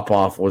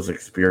drop-off was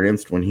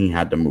experienced when he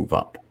had to move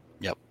up.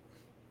 Yep.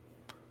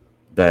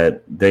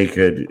 That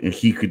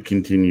he could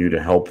continue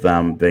to help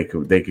them. They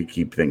could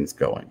keep things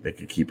going. They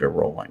could keep it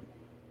rolling.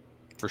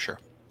 For sure.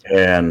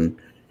 And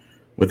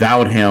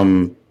without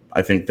him,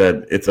 I think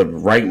that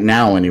right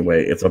now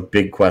anyway, it's a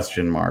big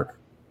question mark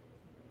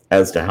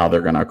as to how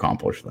they're going to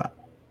accomplish that.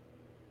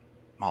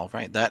 All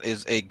right, that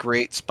is a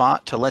great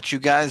spot to let you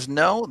guys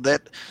know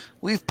that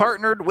we've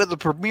partnered with a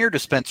premier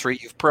dispensary.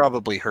 You've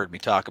probably heard me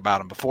talk about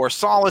them before.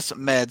 Solace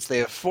Meds. They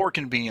have 4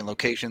 convenient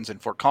locations in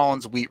Fort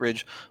Collins, Wheat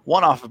Ridge,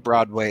 one off of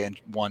Broadway, and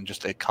one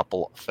just a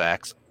couple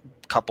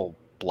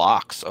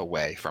blocks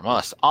away from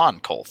us on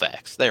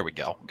Colfax. There we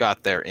go.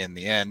 Got there in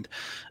the end.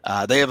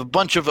 They have a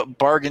bunch of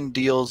bargain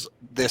deals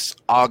this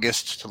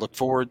August to look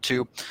forward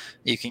to.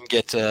 You can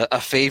get a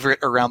favorite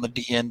around the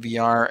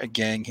DNVR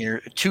gang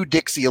here. 2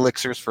 Dixie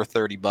elixirs for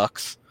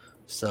 $30.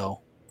 So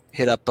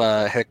hit up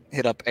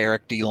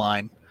Eric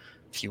D-Line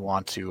if you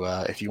want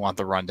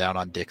the rundown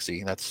on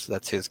Dixie.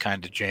 That's his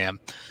kind of jam.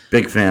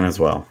 Big fan as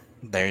well.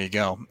 There you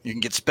go. You can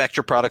get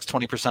Spectra products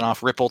 20%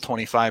 off, Ripple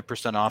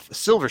 25% off,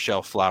 Silver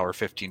Shelf flour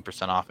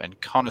 15% off,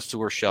 and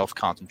Connoisseur Shelf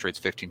concentrates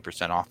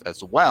 15% off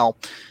as well.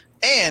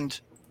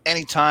 And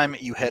anytime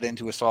you head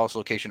into a Solace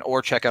location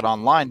or check out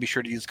online, be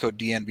sure to use code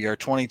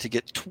DNVR20 to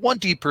get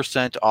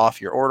 20% off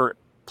your order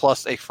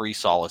plus a free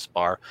Solace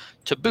bar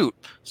to boot.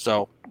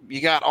 So you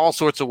got all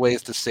sorts of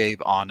ways to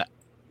save on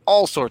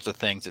all sorts of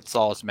things at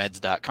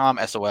solacemeds.com,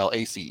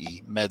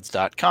 SOLACE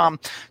meds.com.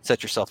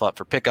 Set yourself up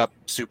for pickup.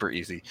 Super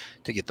easy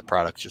to get the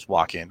products. Just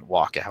walk in,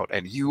 walk out,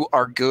 and you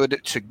are good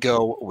to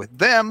go with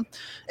them.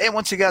 And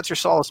once you got your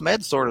Solace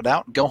Meds sorted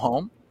out, go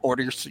home,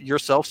 order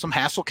yourself some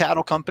Hassel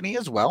Cattle Company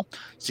as well.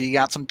 So you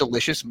got some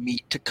delicious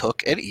meat to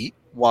cook and eat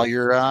while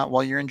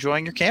you're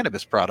enjoying your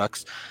cannabis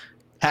products.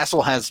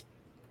 Hassel has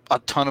a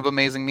ton of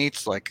amazing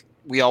meats. Like,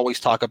 we always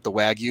talk up the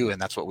Wagyu,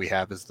 and that's what we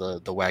have is the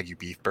Wagyu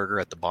beef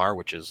burger at the bar,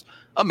 which is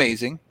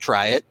amazing.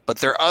 Try it. But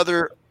their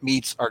other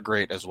meats are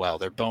great as well.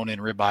 Their bone-in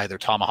ribeye, their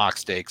tomahawk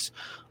steaks,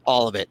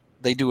 all of it.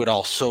 They do it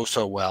all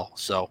so well.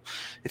 So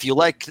if you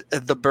like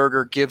the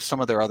burger, give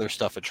some of their other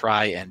stuff a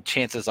try, and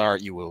chances are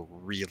you will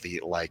really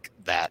like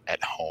that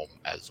at home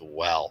as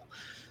well.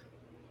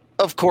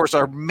 Of course,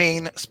 our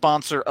main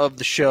sponsor of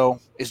the show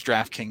is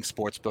DraftKings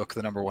Sportsbook,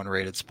 the #1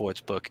 rated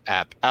sportsbook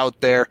app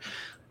out there.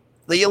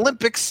 The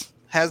Olympics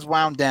has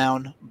wound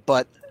down,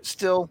 but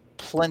still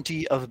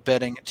plenty of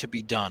betting to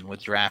be done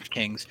with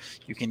DraftKings.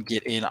 You can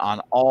get in on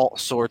all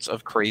sorts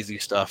of crazy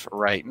stuff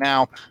right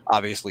now.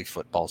 Obviously,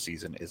 football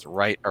season is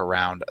right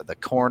around the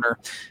corner.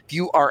 If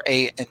you are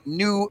a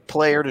new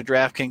player to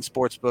DraftKings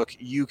Sportsbook,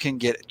 you can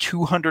get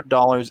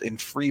 $200 in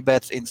free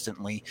bets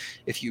instantly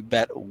if you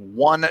bet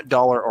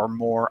 $1 or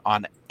more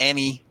on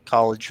any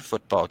college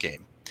football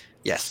game.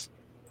 Yes,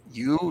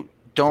 you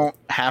don't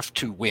have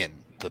to win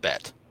the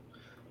bet.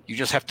 You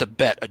just have to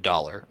bet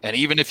 $1. And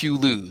even if you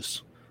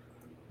lose,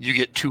 you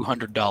get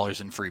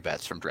 $200 in free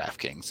bets from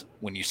DraftKings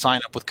when you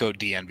sign up with code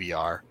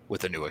DNVR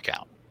with a new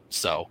account.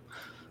 So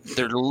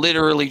they're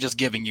literally just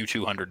giving you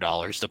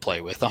 $200 to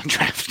play with on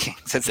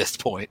DraftKings at this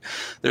point.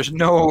 There's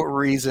no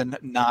reason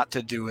not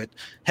to do it.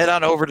 Head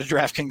on over to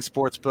DraftKings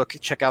Sportsbook,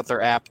 check out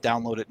their app,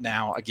 download it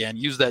now. Again,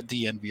 use that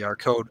DNVR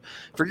code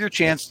for your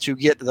chance to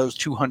get those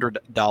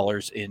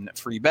 $200 in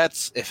free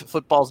bets. If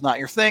football's not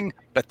your thing,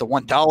 bet the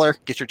 $1,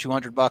 get your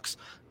 $200.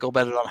 Go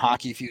bet it on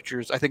hockey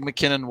futures. I think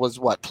McKinnon was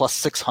plus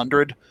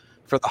 600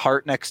 for the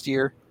Hart next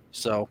year.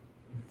 So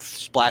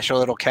splash a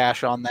little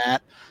cash on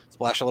that.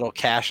 Splash a little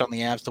cash on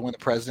the Avs to win the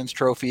President's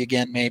Trophy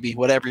again, maybe.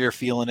 Whatever you're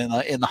feeling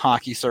in the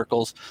hockey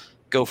circles,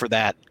 go for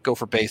that. Go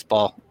for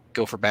baseball.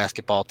 Go for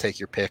basketball. Take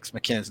your picks.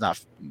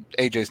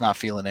 AJ's not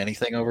feeling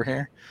anything over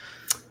here.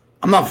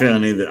 I'm not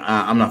feeling either.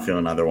 I'm not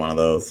feeling either one of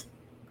those.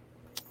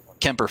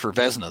 Kemper for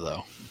Vezina,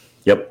 though.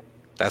 Yep,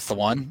 that's the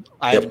one.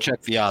 I haven't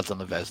checked the odds on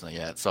the Vezina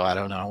yet, so I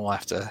don't know. We'll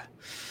have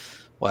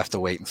to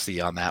wait and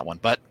see on that one,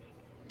 but.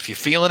 If you're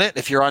feeling it,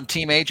 if you're on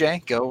Team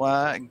AJ,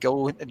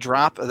 go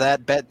drop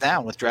that bet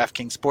down with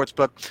DraftKings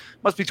Sportsbook.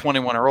 Must be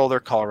 21 or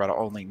older. Colorado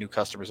only. New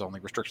customers only.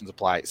 Restrictions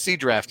apply. See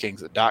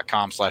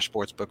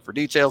DraftKings.com/sportsbook for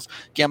details.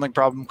 Gambling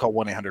problem? Call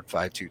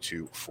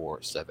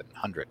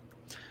 1-800-522-4700.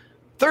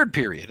 Third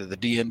period of the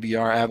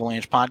DNVR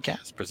Avalanche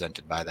podcast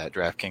presented by that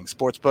DraftKings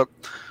Sportsbook.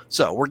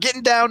 So we're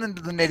getting down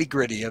into the nitty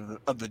gritty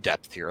of the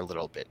depth here a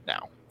little bit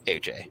now,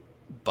 AJ.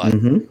 But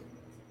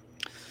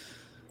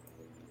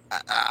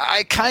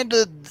I kind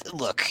of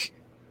look.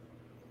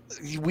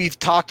 We've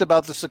talked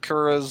about the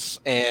Sakuras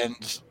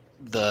and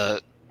the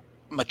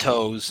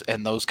Matos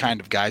and those kind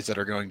of guys that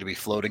are going to be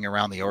floating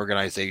around the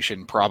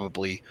organization,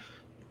 probably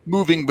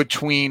moving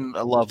between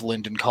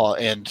Loveland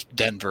and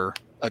Denver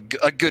a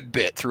good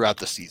bit throughout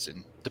the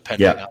season,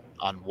 depending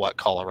on what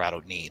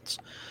Colorado needs.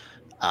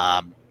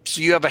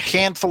 So you have a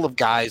handful of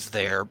guys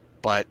there,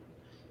 but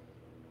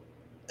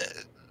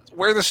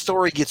where the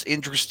story gets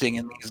interesting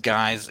in these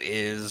guys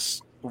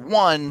is.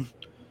 One,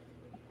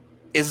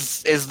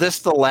 is this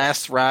the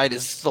last ride?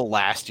 Is this the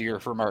last year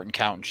for Martin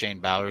Count and Shane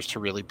Bowers to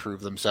really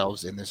prove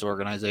themselves in this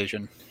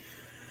organization?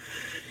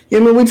 Yeah,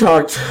 I mean, we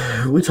talked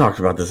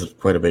about this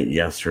quite a bit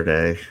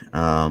yesterday,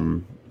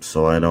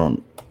 so I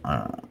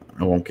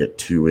won't get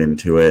too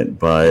into it,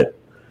 but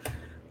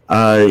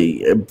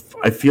I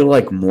feel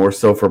like more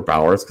so for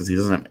Bowers because he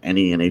doesn't have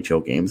any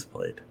NHL games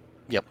played.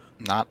 Yep,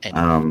 not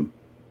any.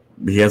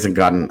 He hasn't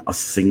gotten a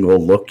single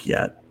look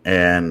yet.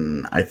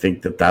 And I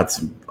think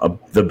that's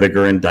the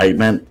bigger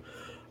indictment.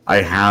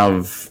 I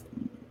have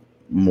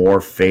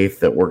more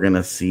faith that we're going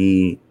to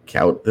see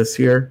Count this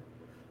year.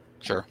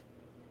 Sure.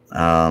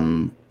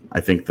 I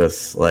think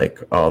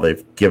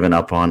they've given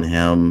up on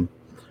him.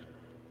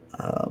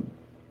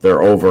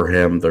 They're over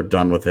him. They're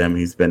done with him.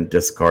 He's been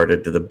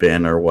discarded to the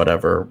bin or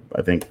whatever.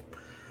 I think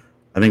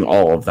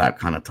all of that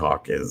kind of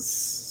talk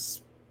is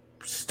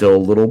still a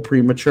little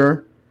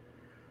premature.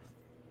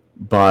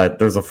 But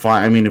there's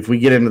I mean, if we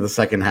get into the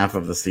second half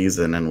of the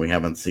season and we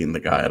haven't seen the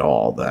guy at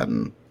all,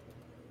 then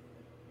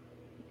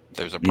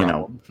there's a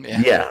problem.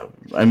 Yeah.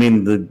 I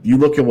mean, you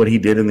look at what he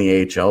did in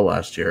the AHL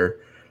last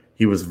year.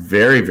 He was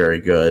very, very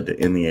good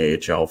in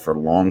the AHL for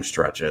long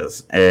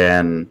stretches,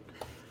 and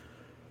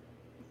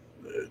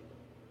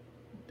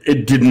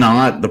it did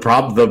not. The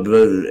problem,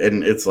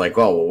 and it's like,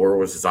 oh, well, where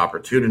was his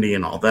opportunity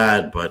and all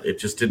that? But it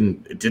just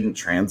didn't. It didn't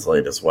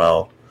translate as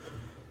well.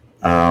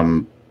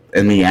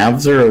 And the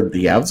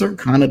Avs are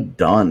kind of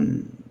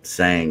done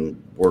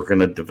saying we're going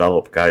to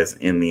develop guys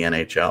in the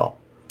NHL.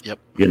 Yep.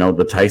 You know,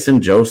 the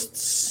Tyson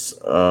Josts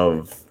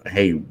of,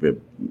 hey, we're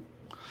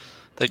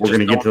going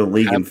to get to the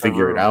league and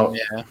figure it out.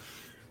 Yeah.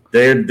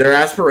 Their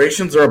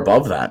aspirations are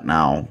above that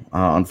now,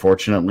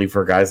 unfortunately,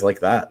 for guys like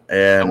that.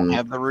 And don't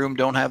have the room,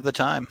 don't have the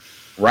time.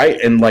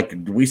 Right. And like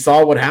we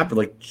saw what happened.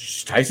 Like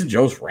Tyson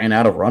Jost ran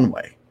out of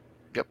runway.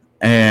 Yep.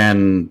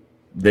 And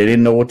they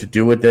didn't know what to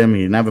do with him.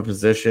 He didn't have a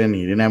position.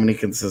 He didn't have any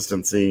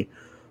consistency.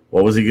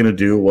 What was he going to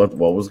do? What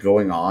was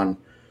going on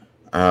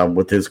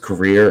with his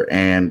career?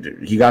 And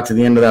he got to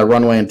the end of that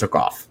runway and took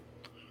off.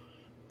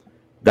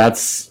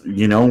 That's,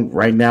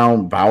 right now,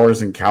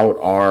 Bowers and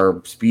Kaut are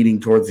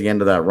speeding towards the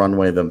end of that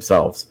runway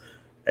themselves.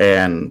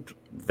 And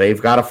they've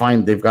got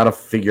to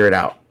figure it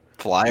out.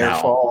 Fly or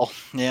fall.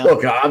 Yeah.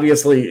 Look,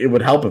 obviously, it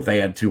would help if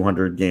they had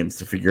 200 games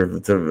of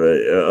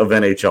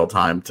NHL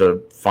time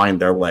to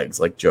find their legs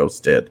like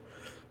Jost did.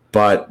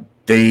 But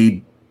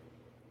they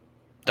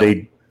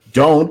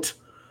don't.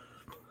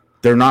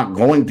 They're not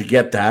going to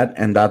get that,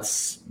 and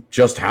that's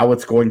just how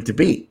it's going to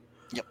be.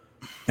 Yep.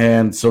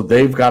 And so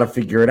they've got to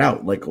figure it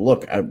out. Like,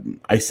 look,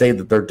 I say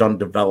that they're done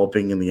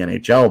developing in the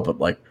NHL, but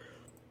like,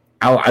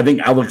 I think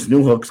Alex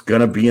Newhook's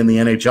going to be in the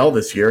NHL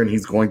this year, and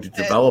he's going to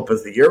develop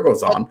as the year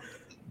goes on.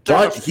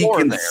 But he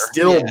can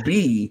still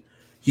be.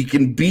 He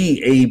can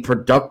be a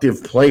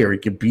productive player. He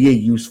can be a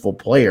useful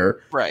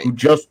player who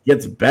just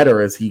gets better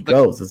as he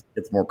goes, as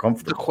he gets more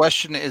comfortable. The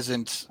question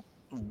isn't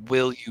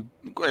will you,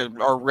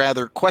 or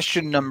rather,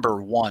 question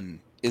number one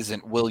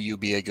isn't will you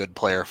be a good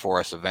player for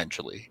us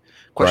eventually.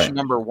 Question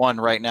number one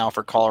right now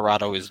for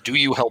Colorado is do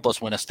you help us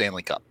win a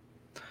Stanley Cup?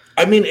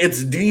 I mean,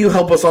 it's do you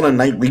help us on a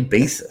nightly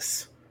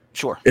basis?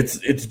 Sure. It's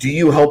do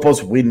you help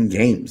us win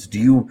games?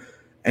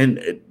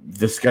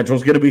 The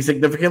schedule's going to be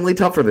significantly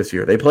tougher this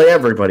year. They play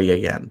everybody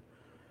again.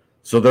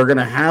 So they're going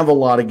to have a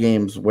lot of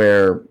games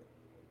where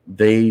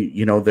they're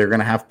going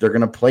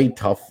to play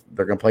tough.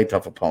 They're going to play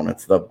tough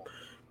opponents. The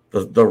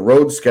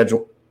road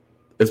schedule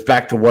is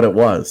back to what it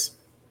was.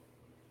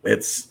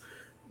 It's,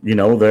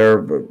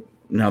 they're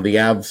now the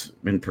Avs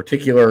in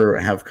particular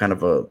have kind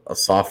of a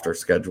softer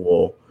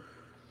schedule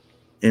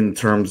in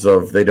terms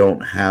of they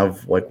don't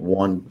have like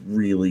one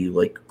really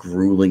like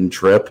grueling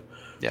trip.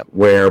 Yep.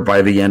 Where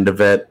by the end of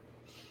it,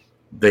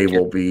 they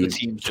will be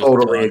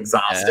totally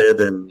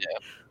exhausted, and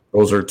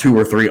those are 2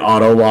 or 3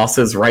 auto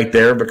losses right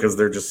there because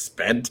they're just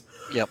spent.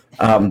 Yep.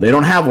 They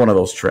don't have one of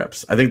those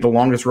trips. I think the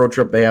longest road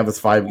trip they have is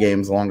 5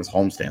 games. The longest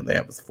homestand they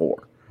have is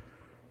 4.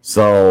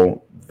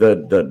 So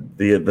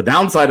the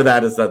downside of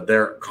that is that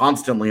they're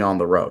constantly on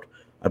the road.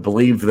 I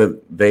believe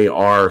that they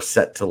are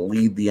set to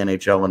lead the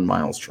NHL in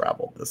miles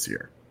traveled this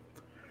year.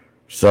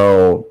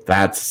 So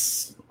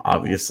that's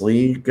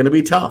obviously going to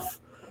be tough.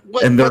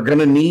 And they're going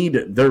to need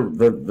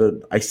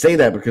I say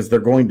that because they're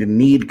going to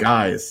need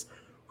guys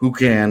who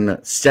can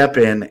step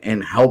in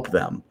and help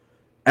them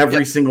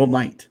every single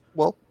night.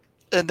 Well,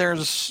 and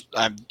there's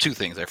 2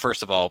 things there.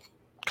 First of all,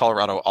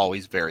 Colorado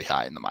always very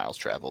high in the miles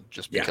traveled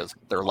just because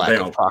their lack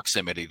of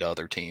proximity to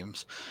other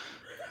teams.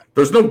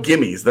 There's no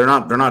gimmies. They're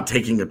not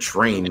taking a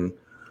train.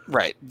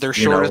 Right. Their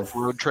shortest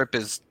road trip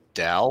is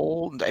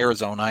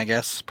Arizona, I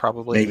guess,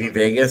 probably. Maybe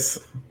Vegas.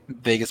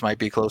 Vegas might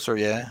be closer,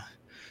 yeah.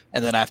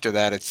 And then after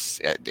that,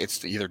 it's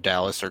either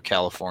Dallas or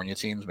California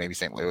teams, maybe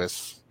St.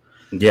 Louis.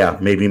 Yeah,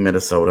 maybe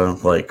Minnesota,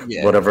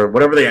 whatever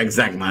the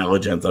exact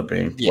mileage ends up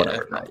being. Yeah,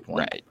 whatever.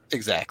 Right,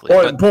 exactly.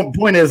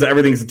 Point is,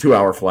 everything's a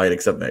 2-hour flight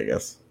except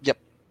Vegas. Yep.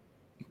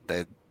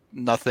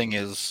 Nothing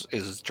is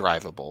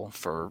drivable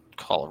for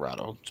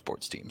Colorado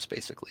sports teams,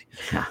 basically.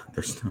 Yeah,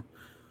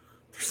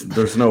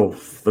 there's no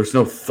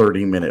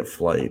 30-minute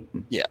flight.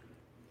 Yeah,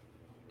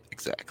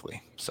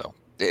 exactly. So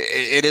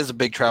it is a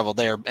big travel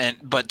there,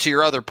 but to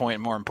your other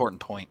point, more important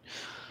point,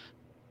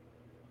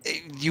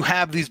 you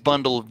have these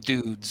bundle of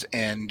dudes,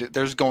 and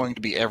there's going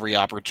to be every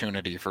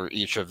opportunity for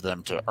each of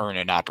them to earn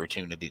an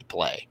opportunity to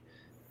play.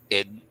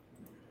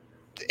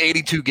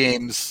 82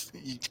 games,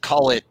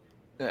 call it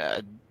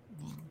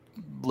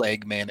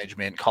leg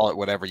management, call it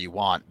whatever you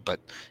want,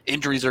 but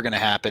injuries are going to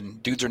happen.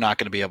 Dudes are not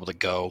going to be able to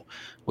go.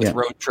 With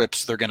road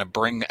trips, they're going to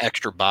bring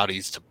extra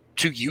bodies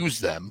to use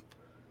them,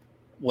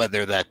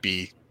 whether that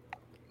be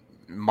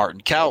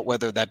Martin Kaut,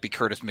 whether that be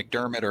Curtis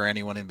McDermott, or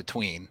anyone in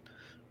between.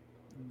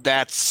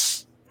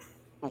 That's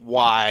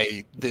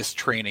why this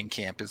training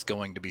camp is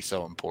going to be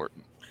so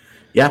important.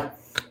 Yeah,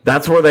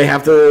 that's where they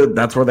have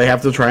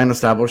to try and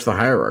establish the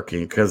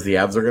hierarchy, because the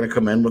Avs are going to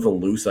come in with a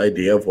loose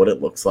idea of what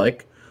it looks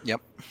like.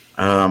 Yep.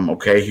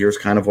 Okay, here's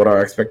kind of what our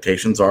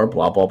expectations are,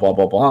 blah, blah, blah,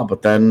 blah, blah.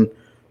 But then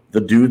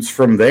the dudes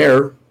from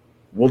there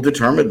will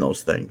determine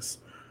those things.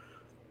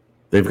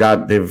 They've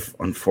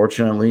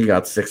unfortunately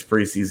got 6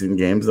 preseason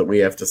games that we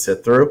have to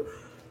sit through.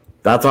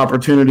 That's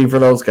opportunity for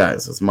those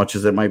guys. As much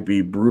as it might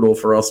be brutal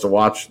for us to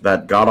watch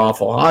that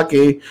god-awful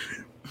hockey,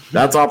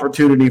 that's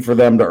opportunity for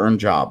them to earn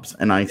jobs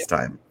and ice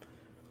time.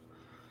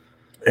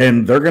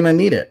 And they're going to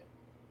need it.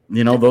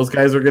 Those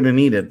guys are going to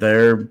need it.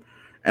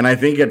 And I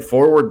think at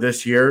forward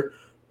this year,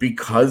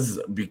 because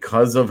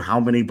of how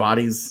many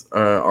bodies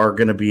are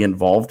going to be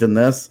involved in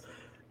this,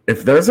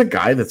 if there's a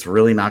guy that's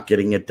really not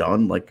getting it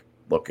done, like,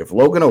 look, if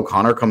Logan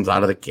O'Connor comes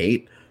out of the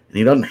gate and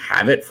he doesn't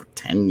have it for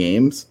 10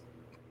 games,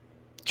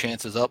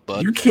 chances up,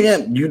 bud.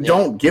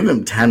 Don't give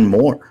him 10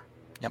 more.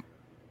 Yep.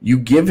 You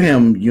give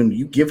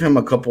him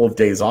a couple of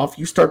days off,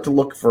 you start to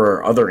look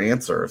for other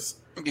answers.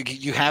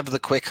 You have the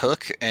quick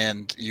hook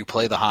and you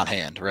play the hot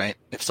hand, right?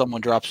 If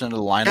someone drops into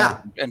the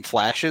lineup and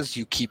flashes,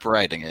 you keep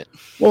riding it.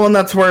 Well, and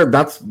that's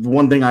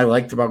one thing I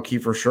liked about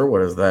Kiefer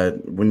Sherwood is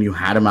that when you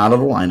had him out of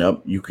the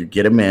lineup, you could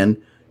get him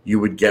in, you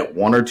would get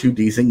 1 or 2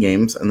 decent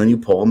games, and then you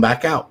pull him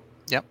back out.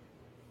 Yep.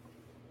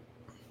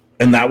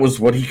 And that was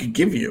what he could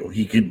give you.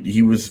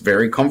 He was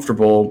very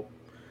comfortable,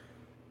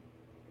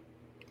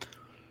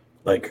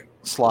 like,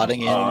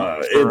 slotting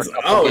in.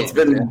 It's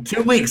been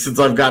 2 weeks since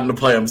I've gotten to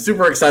play. I'm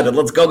super excited.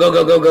 Let's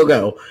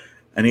go.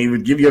 And he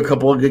would give you a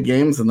couple of good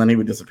games, and then he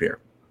would disappear.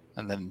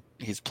 And then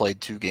he's played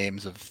 2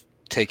 games of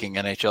taking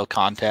NHL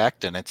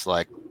contact, and it's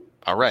like,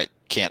 all right,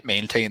 can't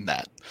maintain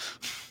that.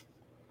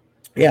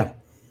 Yeah.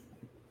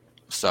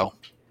 So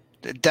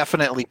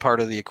definitely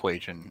part of the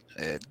equation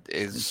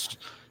is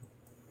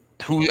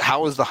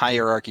how is the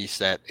hierarchy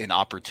set in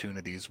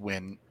opportunities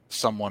when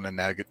someone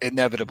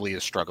inevitably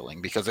is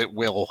struggling, because it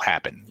will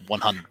happen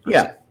 100%.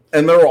 Yeah,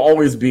 and there will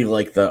always be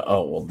like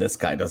this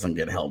guy doesn't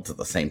get held to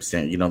the same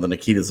standard. The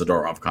Nikita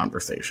Zadorov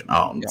conversation.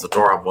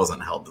 Zadorov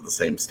wasn't held to the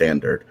same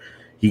standard.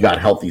 He got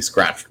healthy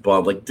scratched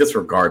blood. Like,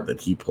 disregard that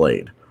he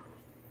played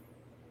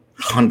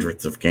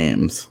hundreds of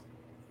games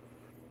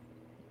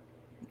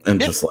and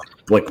just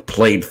like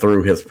played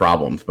through his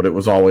problems. But it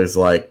was always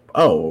like,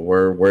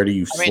 where do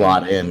you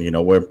slot in?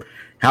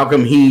 How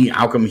come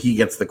he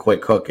gets the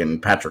quick hook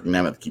and Patrick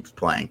Nemeth keeps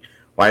playing?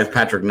 Why is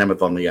Patrick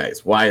Nemeth on the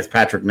ice? Why is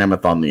Patrick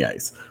Nemeth on the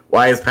ice?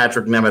 Why is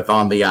Patrick Nemeth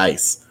on the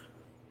ice?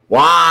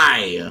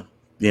 Why?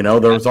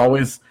 There's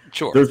always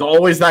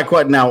that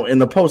question. Now, in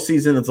the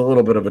postseason, it's a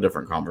little bit of a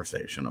different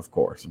conversation, of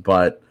course.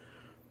 But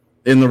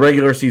in the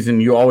regular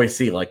season, you always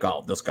see, like,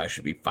 oh, this guy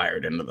should be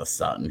fired into the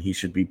sun. He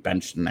should be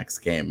benched next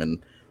game.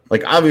 And,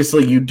 like,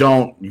 obviously you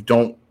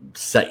don't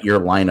set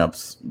your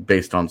lineups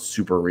based on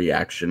super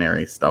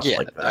reactionary stuff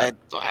like that.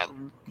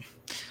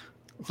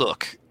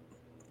 Look,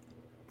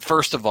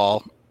 first of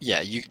all,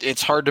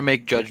 it's hard to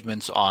make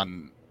judgments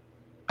on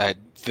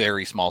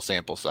very small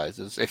sample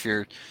sizes. If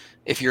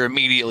you're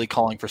immediately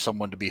calling for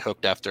someone to be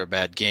hooked after a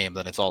bad game,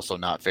 then it's also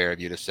not fair of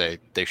you to say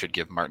they should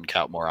give Martin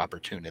Kaut more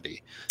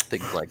opportunity,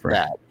 things like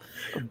that.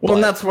 Well,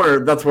 and that's where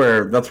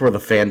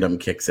the fandom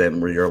kicks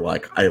in, where you're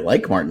like, I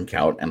like Martin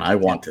Kaut and I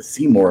want to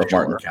see more of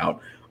Martin Kaut.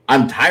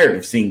 I'm tired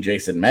of seeing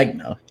Jason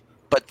Megna.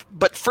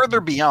 But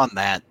further beyond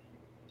that,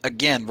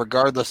 again,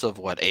 regardless of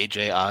what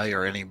AJI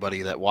or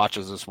anybody that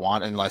watches this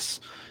want, unless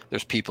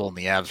there's people in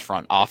the Avs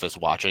front office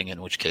watching,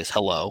 in which case,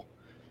 hello.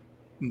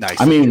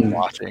 Nice. I mean,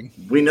 watching.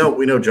 We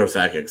know Joe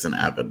Sakic's an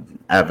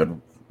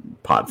avid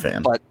pod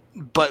fan.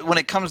 But when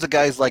it comes to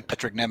guys like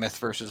Patrick Nemeth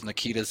versus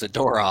Nikita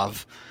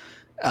Zadorov,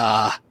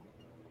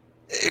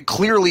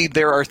 clearly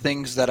there are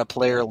things that a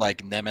player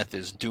like Nemeth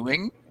is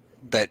doing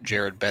that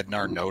Jared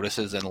Bednar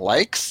notices and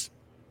likes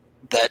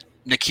that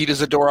Nikita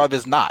Zadorov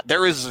is not.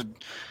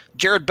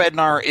 Jared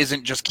Bednar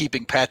isn't just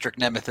keeping Patrick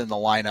Nemeth in the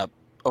lineup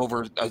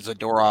over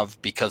Zadorov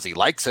because he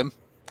likes him.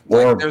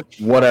 Or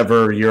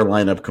whatever your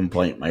lineup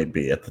complaint might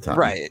be at the time.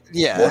 Right,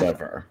 yeah.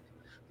 Whatever.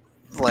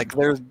 Like,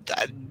 there's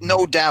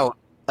no doubt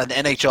an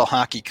NHL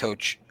hockey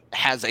coach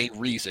has a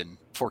reason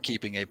for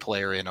keeping a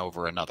player in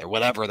over another,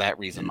 whatever that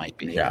reason might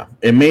be. Yeah,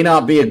 it may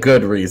not be a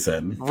good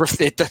reason.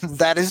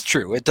 That is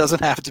true. It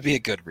doesn't have to be a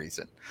good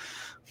reason.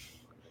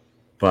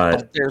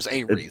 But there's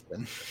a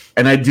reason.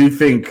 And I do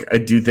think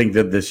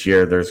that this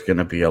year there's going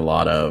to be a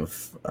lot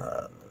of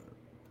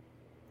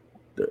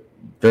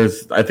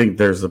I think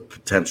there's a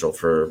potential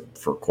for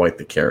quite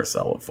the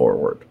carousel at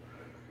forward.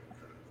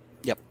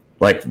 Yep.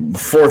 Like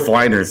fourth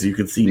liners, you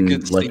could see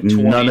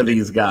none of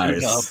these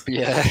guys.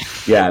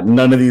 Yeah,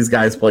 none of these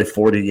guys play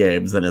 40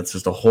 games, and it's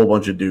just a whole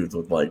bunch of dudes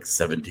with like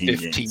 17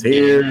 games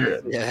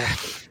here,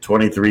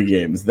 23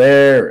 games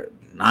there,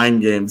 9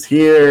 games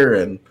here,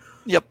 and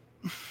yep.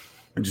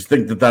 I just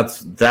think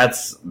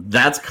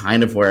that's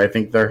kind of where I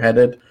think they're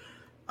headed.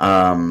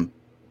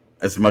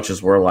 As much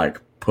as we're like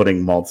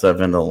putting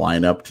Maltsev in the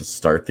lineup to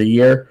start the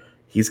year,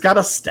 he's got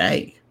to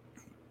stay.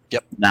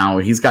 Yep. Now,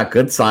 he's got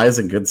good size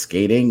and good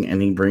skating,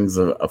 and he brings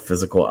a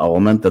physical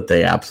element that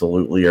they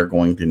absolutely are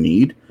going to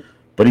need.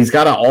 But he's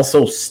got to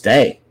also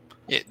stay.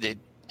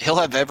 He'll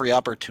have every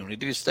opportunity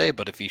to stay,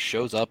 but if he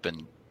shows up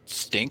and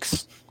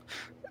stinks,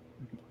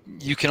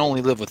 you can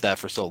only live with that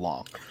for so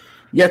long.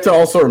 You have to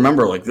also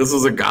remember, like, this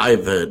is a guy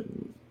that,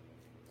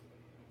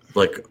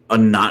 like, a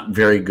not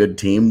very good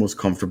team was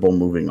comfortable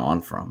moving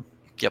on from.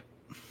 Yep.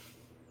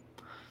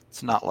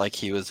 It's not like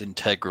he was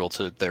integral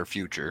to their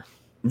future.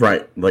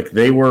 Right. Like,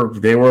 they were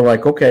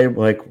like, okay,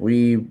 like,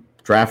 we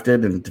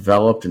drafted and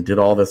developed and did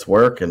all this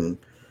work, and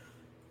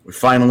we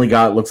finally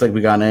looks like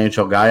we got an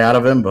NHL guy out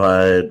of him,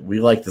 but we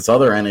like this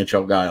other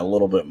NHL guy a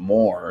little bit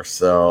more,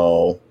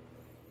 so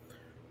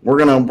we're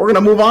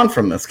gonna move on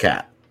from this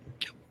cat.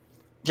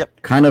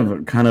 Yep. Kind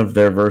of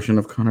their version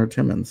of Connor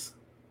Timmins.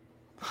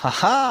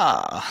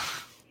 Haha.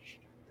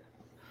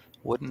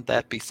 Wouldn't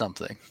that be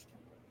something?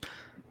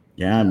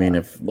 Yeah, I mean,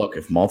 if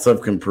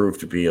Maltsev can prove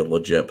to be a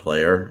legit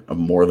player,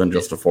 more than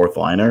just a fourth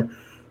liner,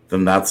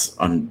 then that's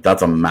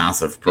a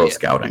massive pro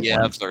scouting win.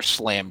 Avs are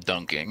slam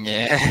dunking.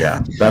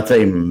 Yeah, that's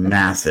a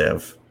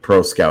massive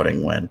pro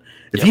scouting win.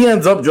 If he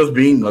ends up just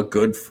being a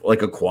good,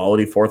 like a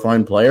quality fourth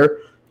line player,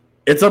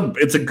 it's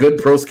a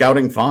good pro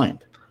scouting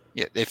find.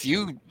 Yeah, if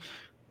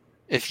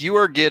you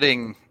are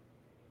getting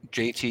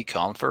JT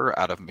Compher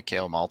out of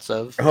Mikhail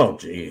Maltsev, oh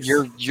geez,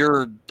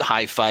 you're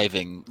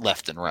high-fiving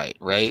left and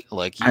right?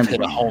 Like you've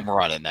hit a home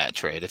run in that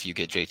trade if you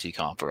get JT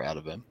Compher out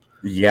of him.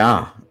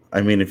 Yeah,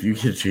 I mean, if you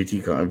get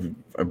JT Compher,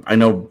 I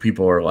know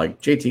people are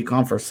like, JT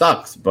Compher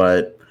sucks,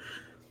 but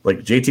like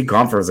JT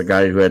Compher is a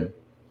guy who had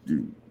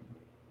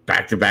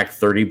back-to-back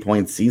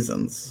 30-point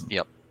seasons.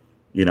 Yep.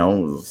 You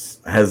know,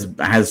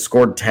 has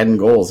scored 10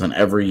 goals in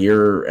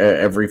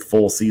every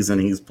full season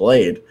he's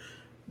played,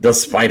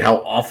 despite how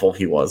awful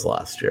he was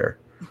last year.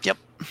 Yep.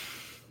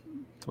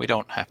 We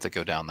don't have to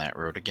go down that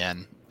road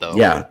again, though.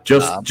 Yeah,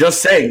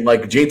 just saying,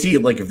 like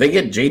JT, like if they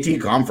get JT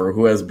Compher,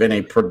 who has been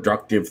a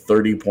productive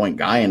 30-point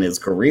guy in his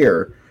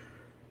career,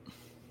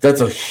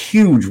 that's a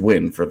huge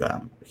win for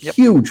them. Yep.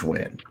 Huge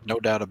win. No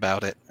doubt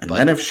about it. And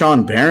then if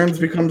Sean Barons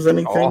becomes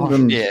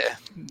anything,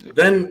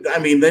 then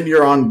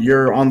you're on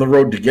the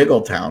road to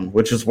Giggletown,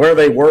 which is where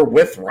they were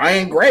with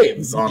Ryan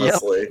Graves,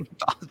 honestly.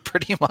 Yep.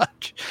 Pretty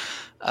much.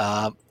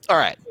 All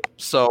right.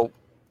 So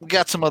we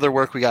got some other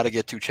work we got to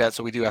get to, Chet,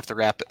 so we do have to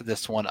wrap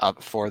this one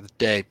up for the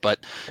day.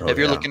 But if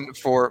you're looking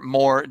for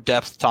more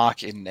depth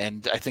talk,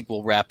 and I think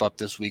we'll wrap up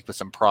this week with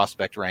some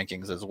prospect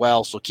rankings as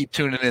well. So keep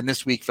tuning in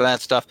this week for that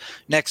stuff.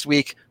 Next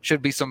week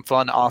should be some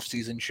fun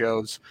off-season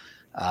shows.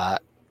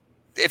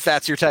 If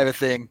that's your type of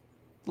thing,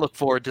 look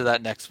forward to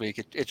that next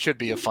week. It should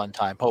be a fun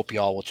time. Hope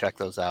you all will check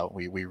those out.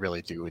 We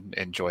really do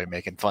enjoy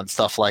making fun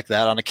stuff like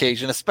that on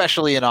occasion,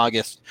 especially in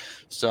August.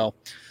 So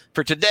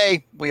for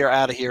today, we are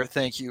out of here.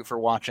 Thank you for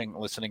watching,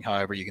 listening,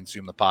 however you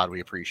consume the pod. We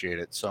appreciate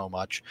it so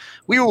much.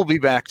 We will be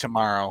back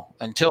tomorrow.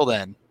 Until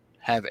then,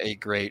 have a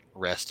great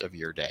rest of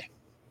your day.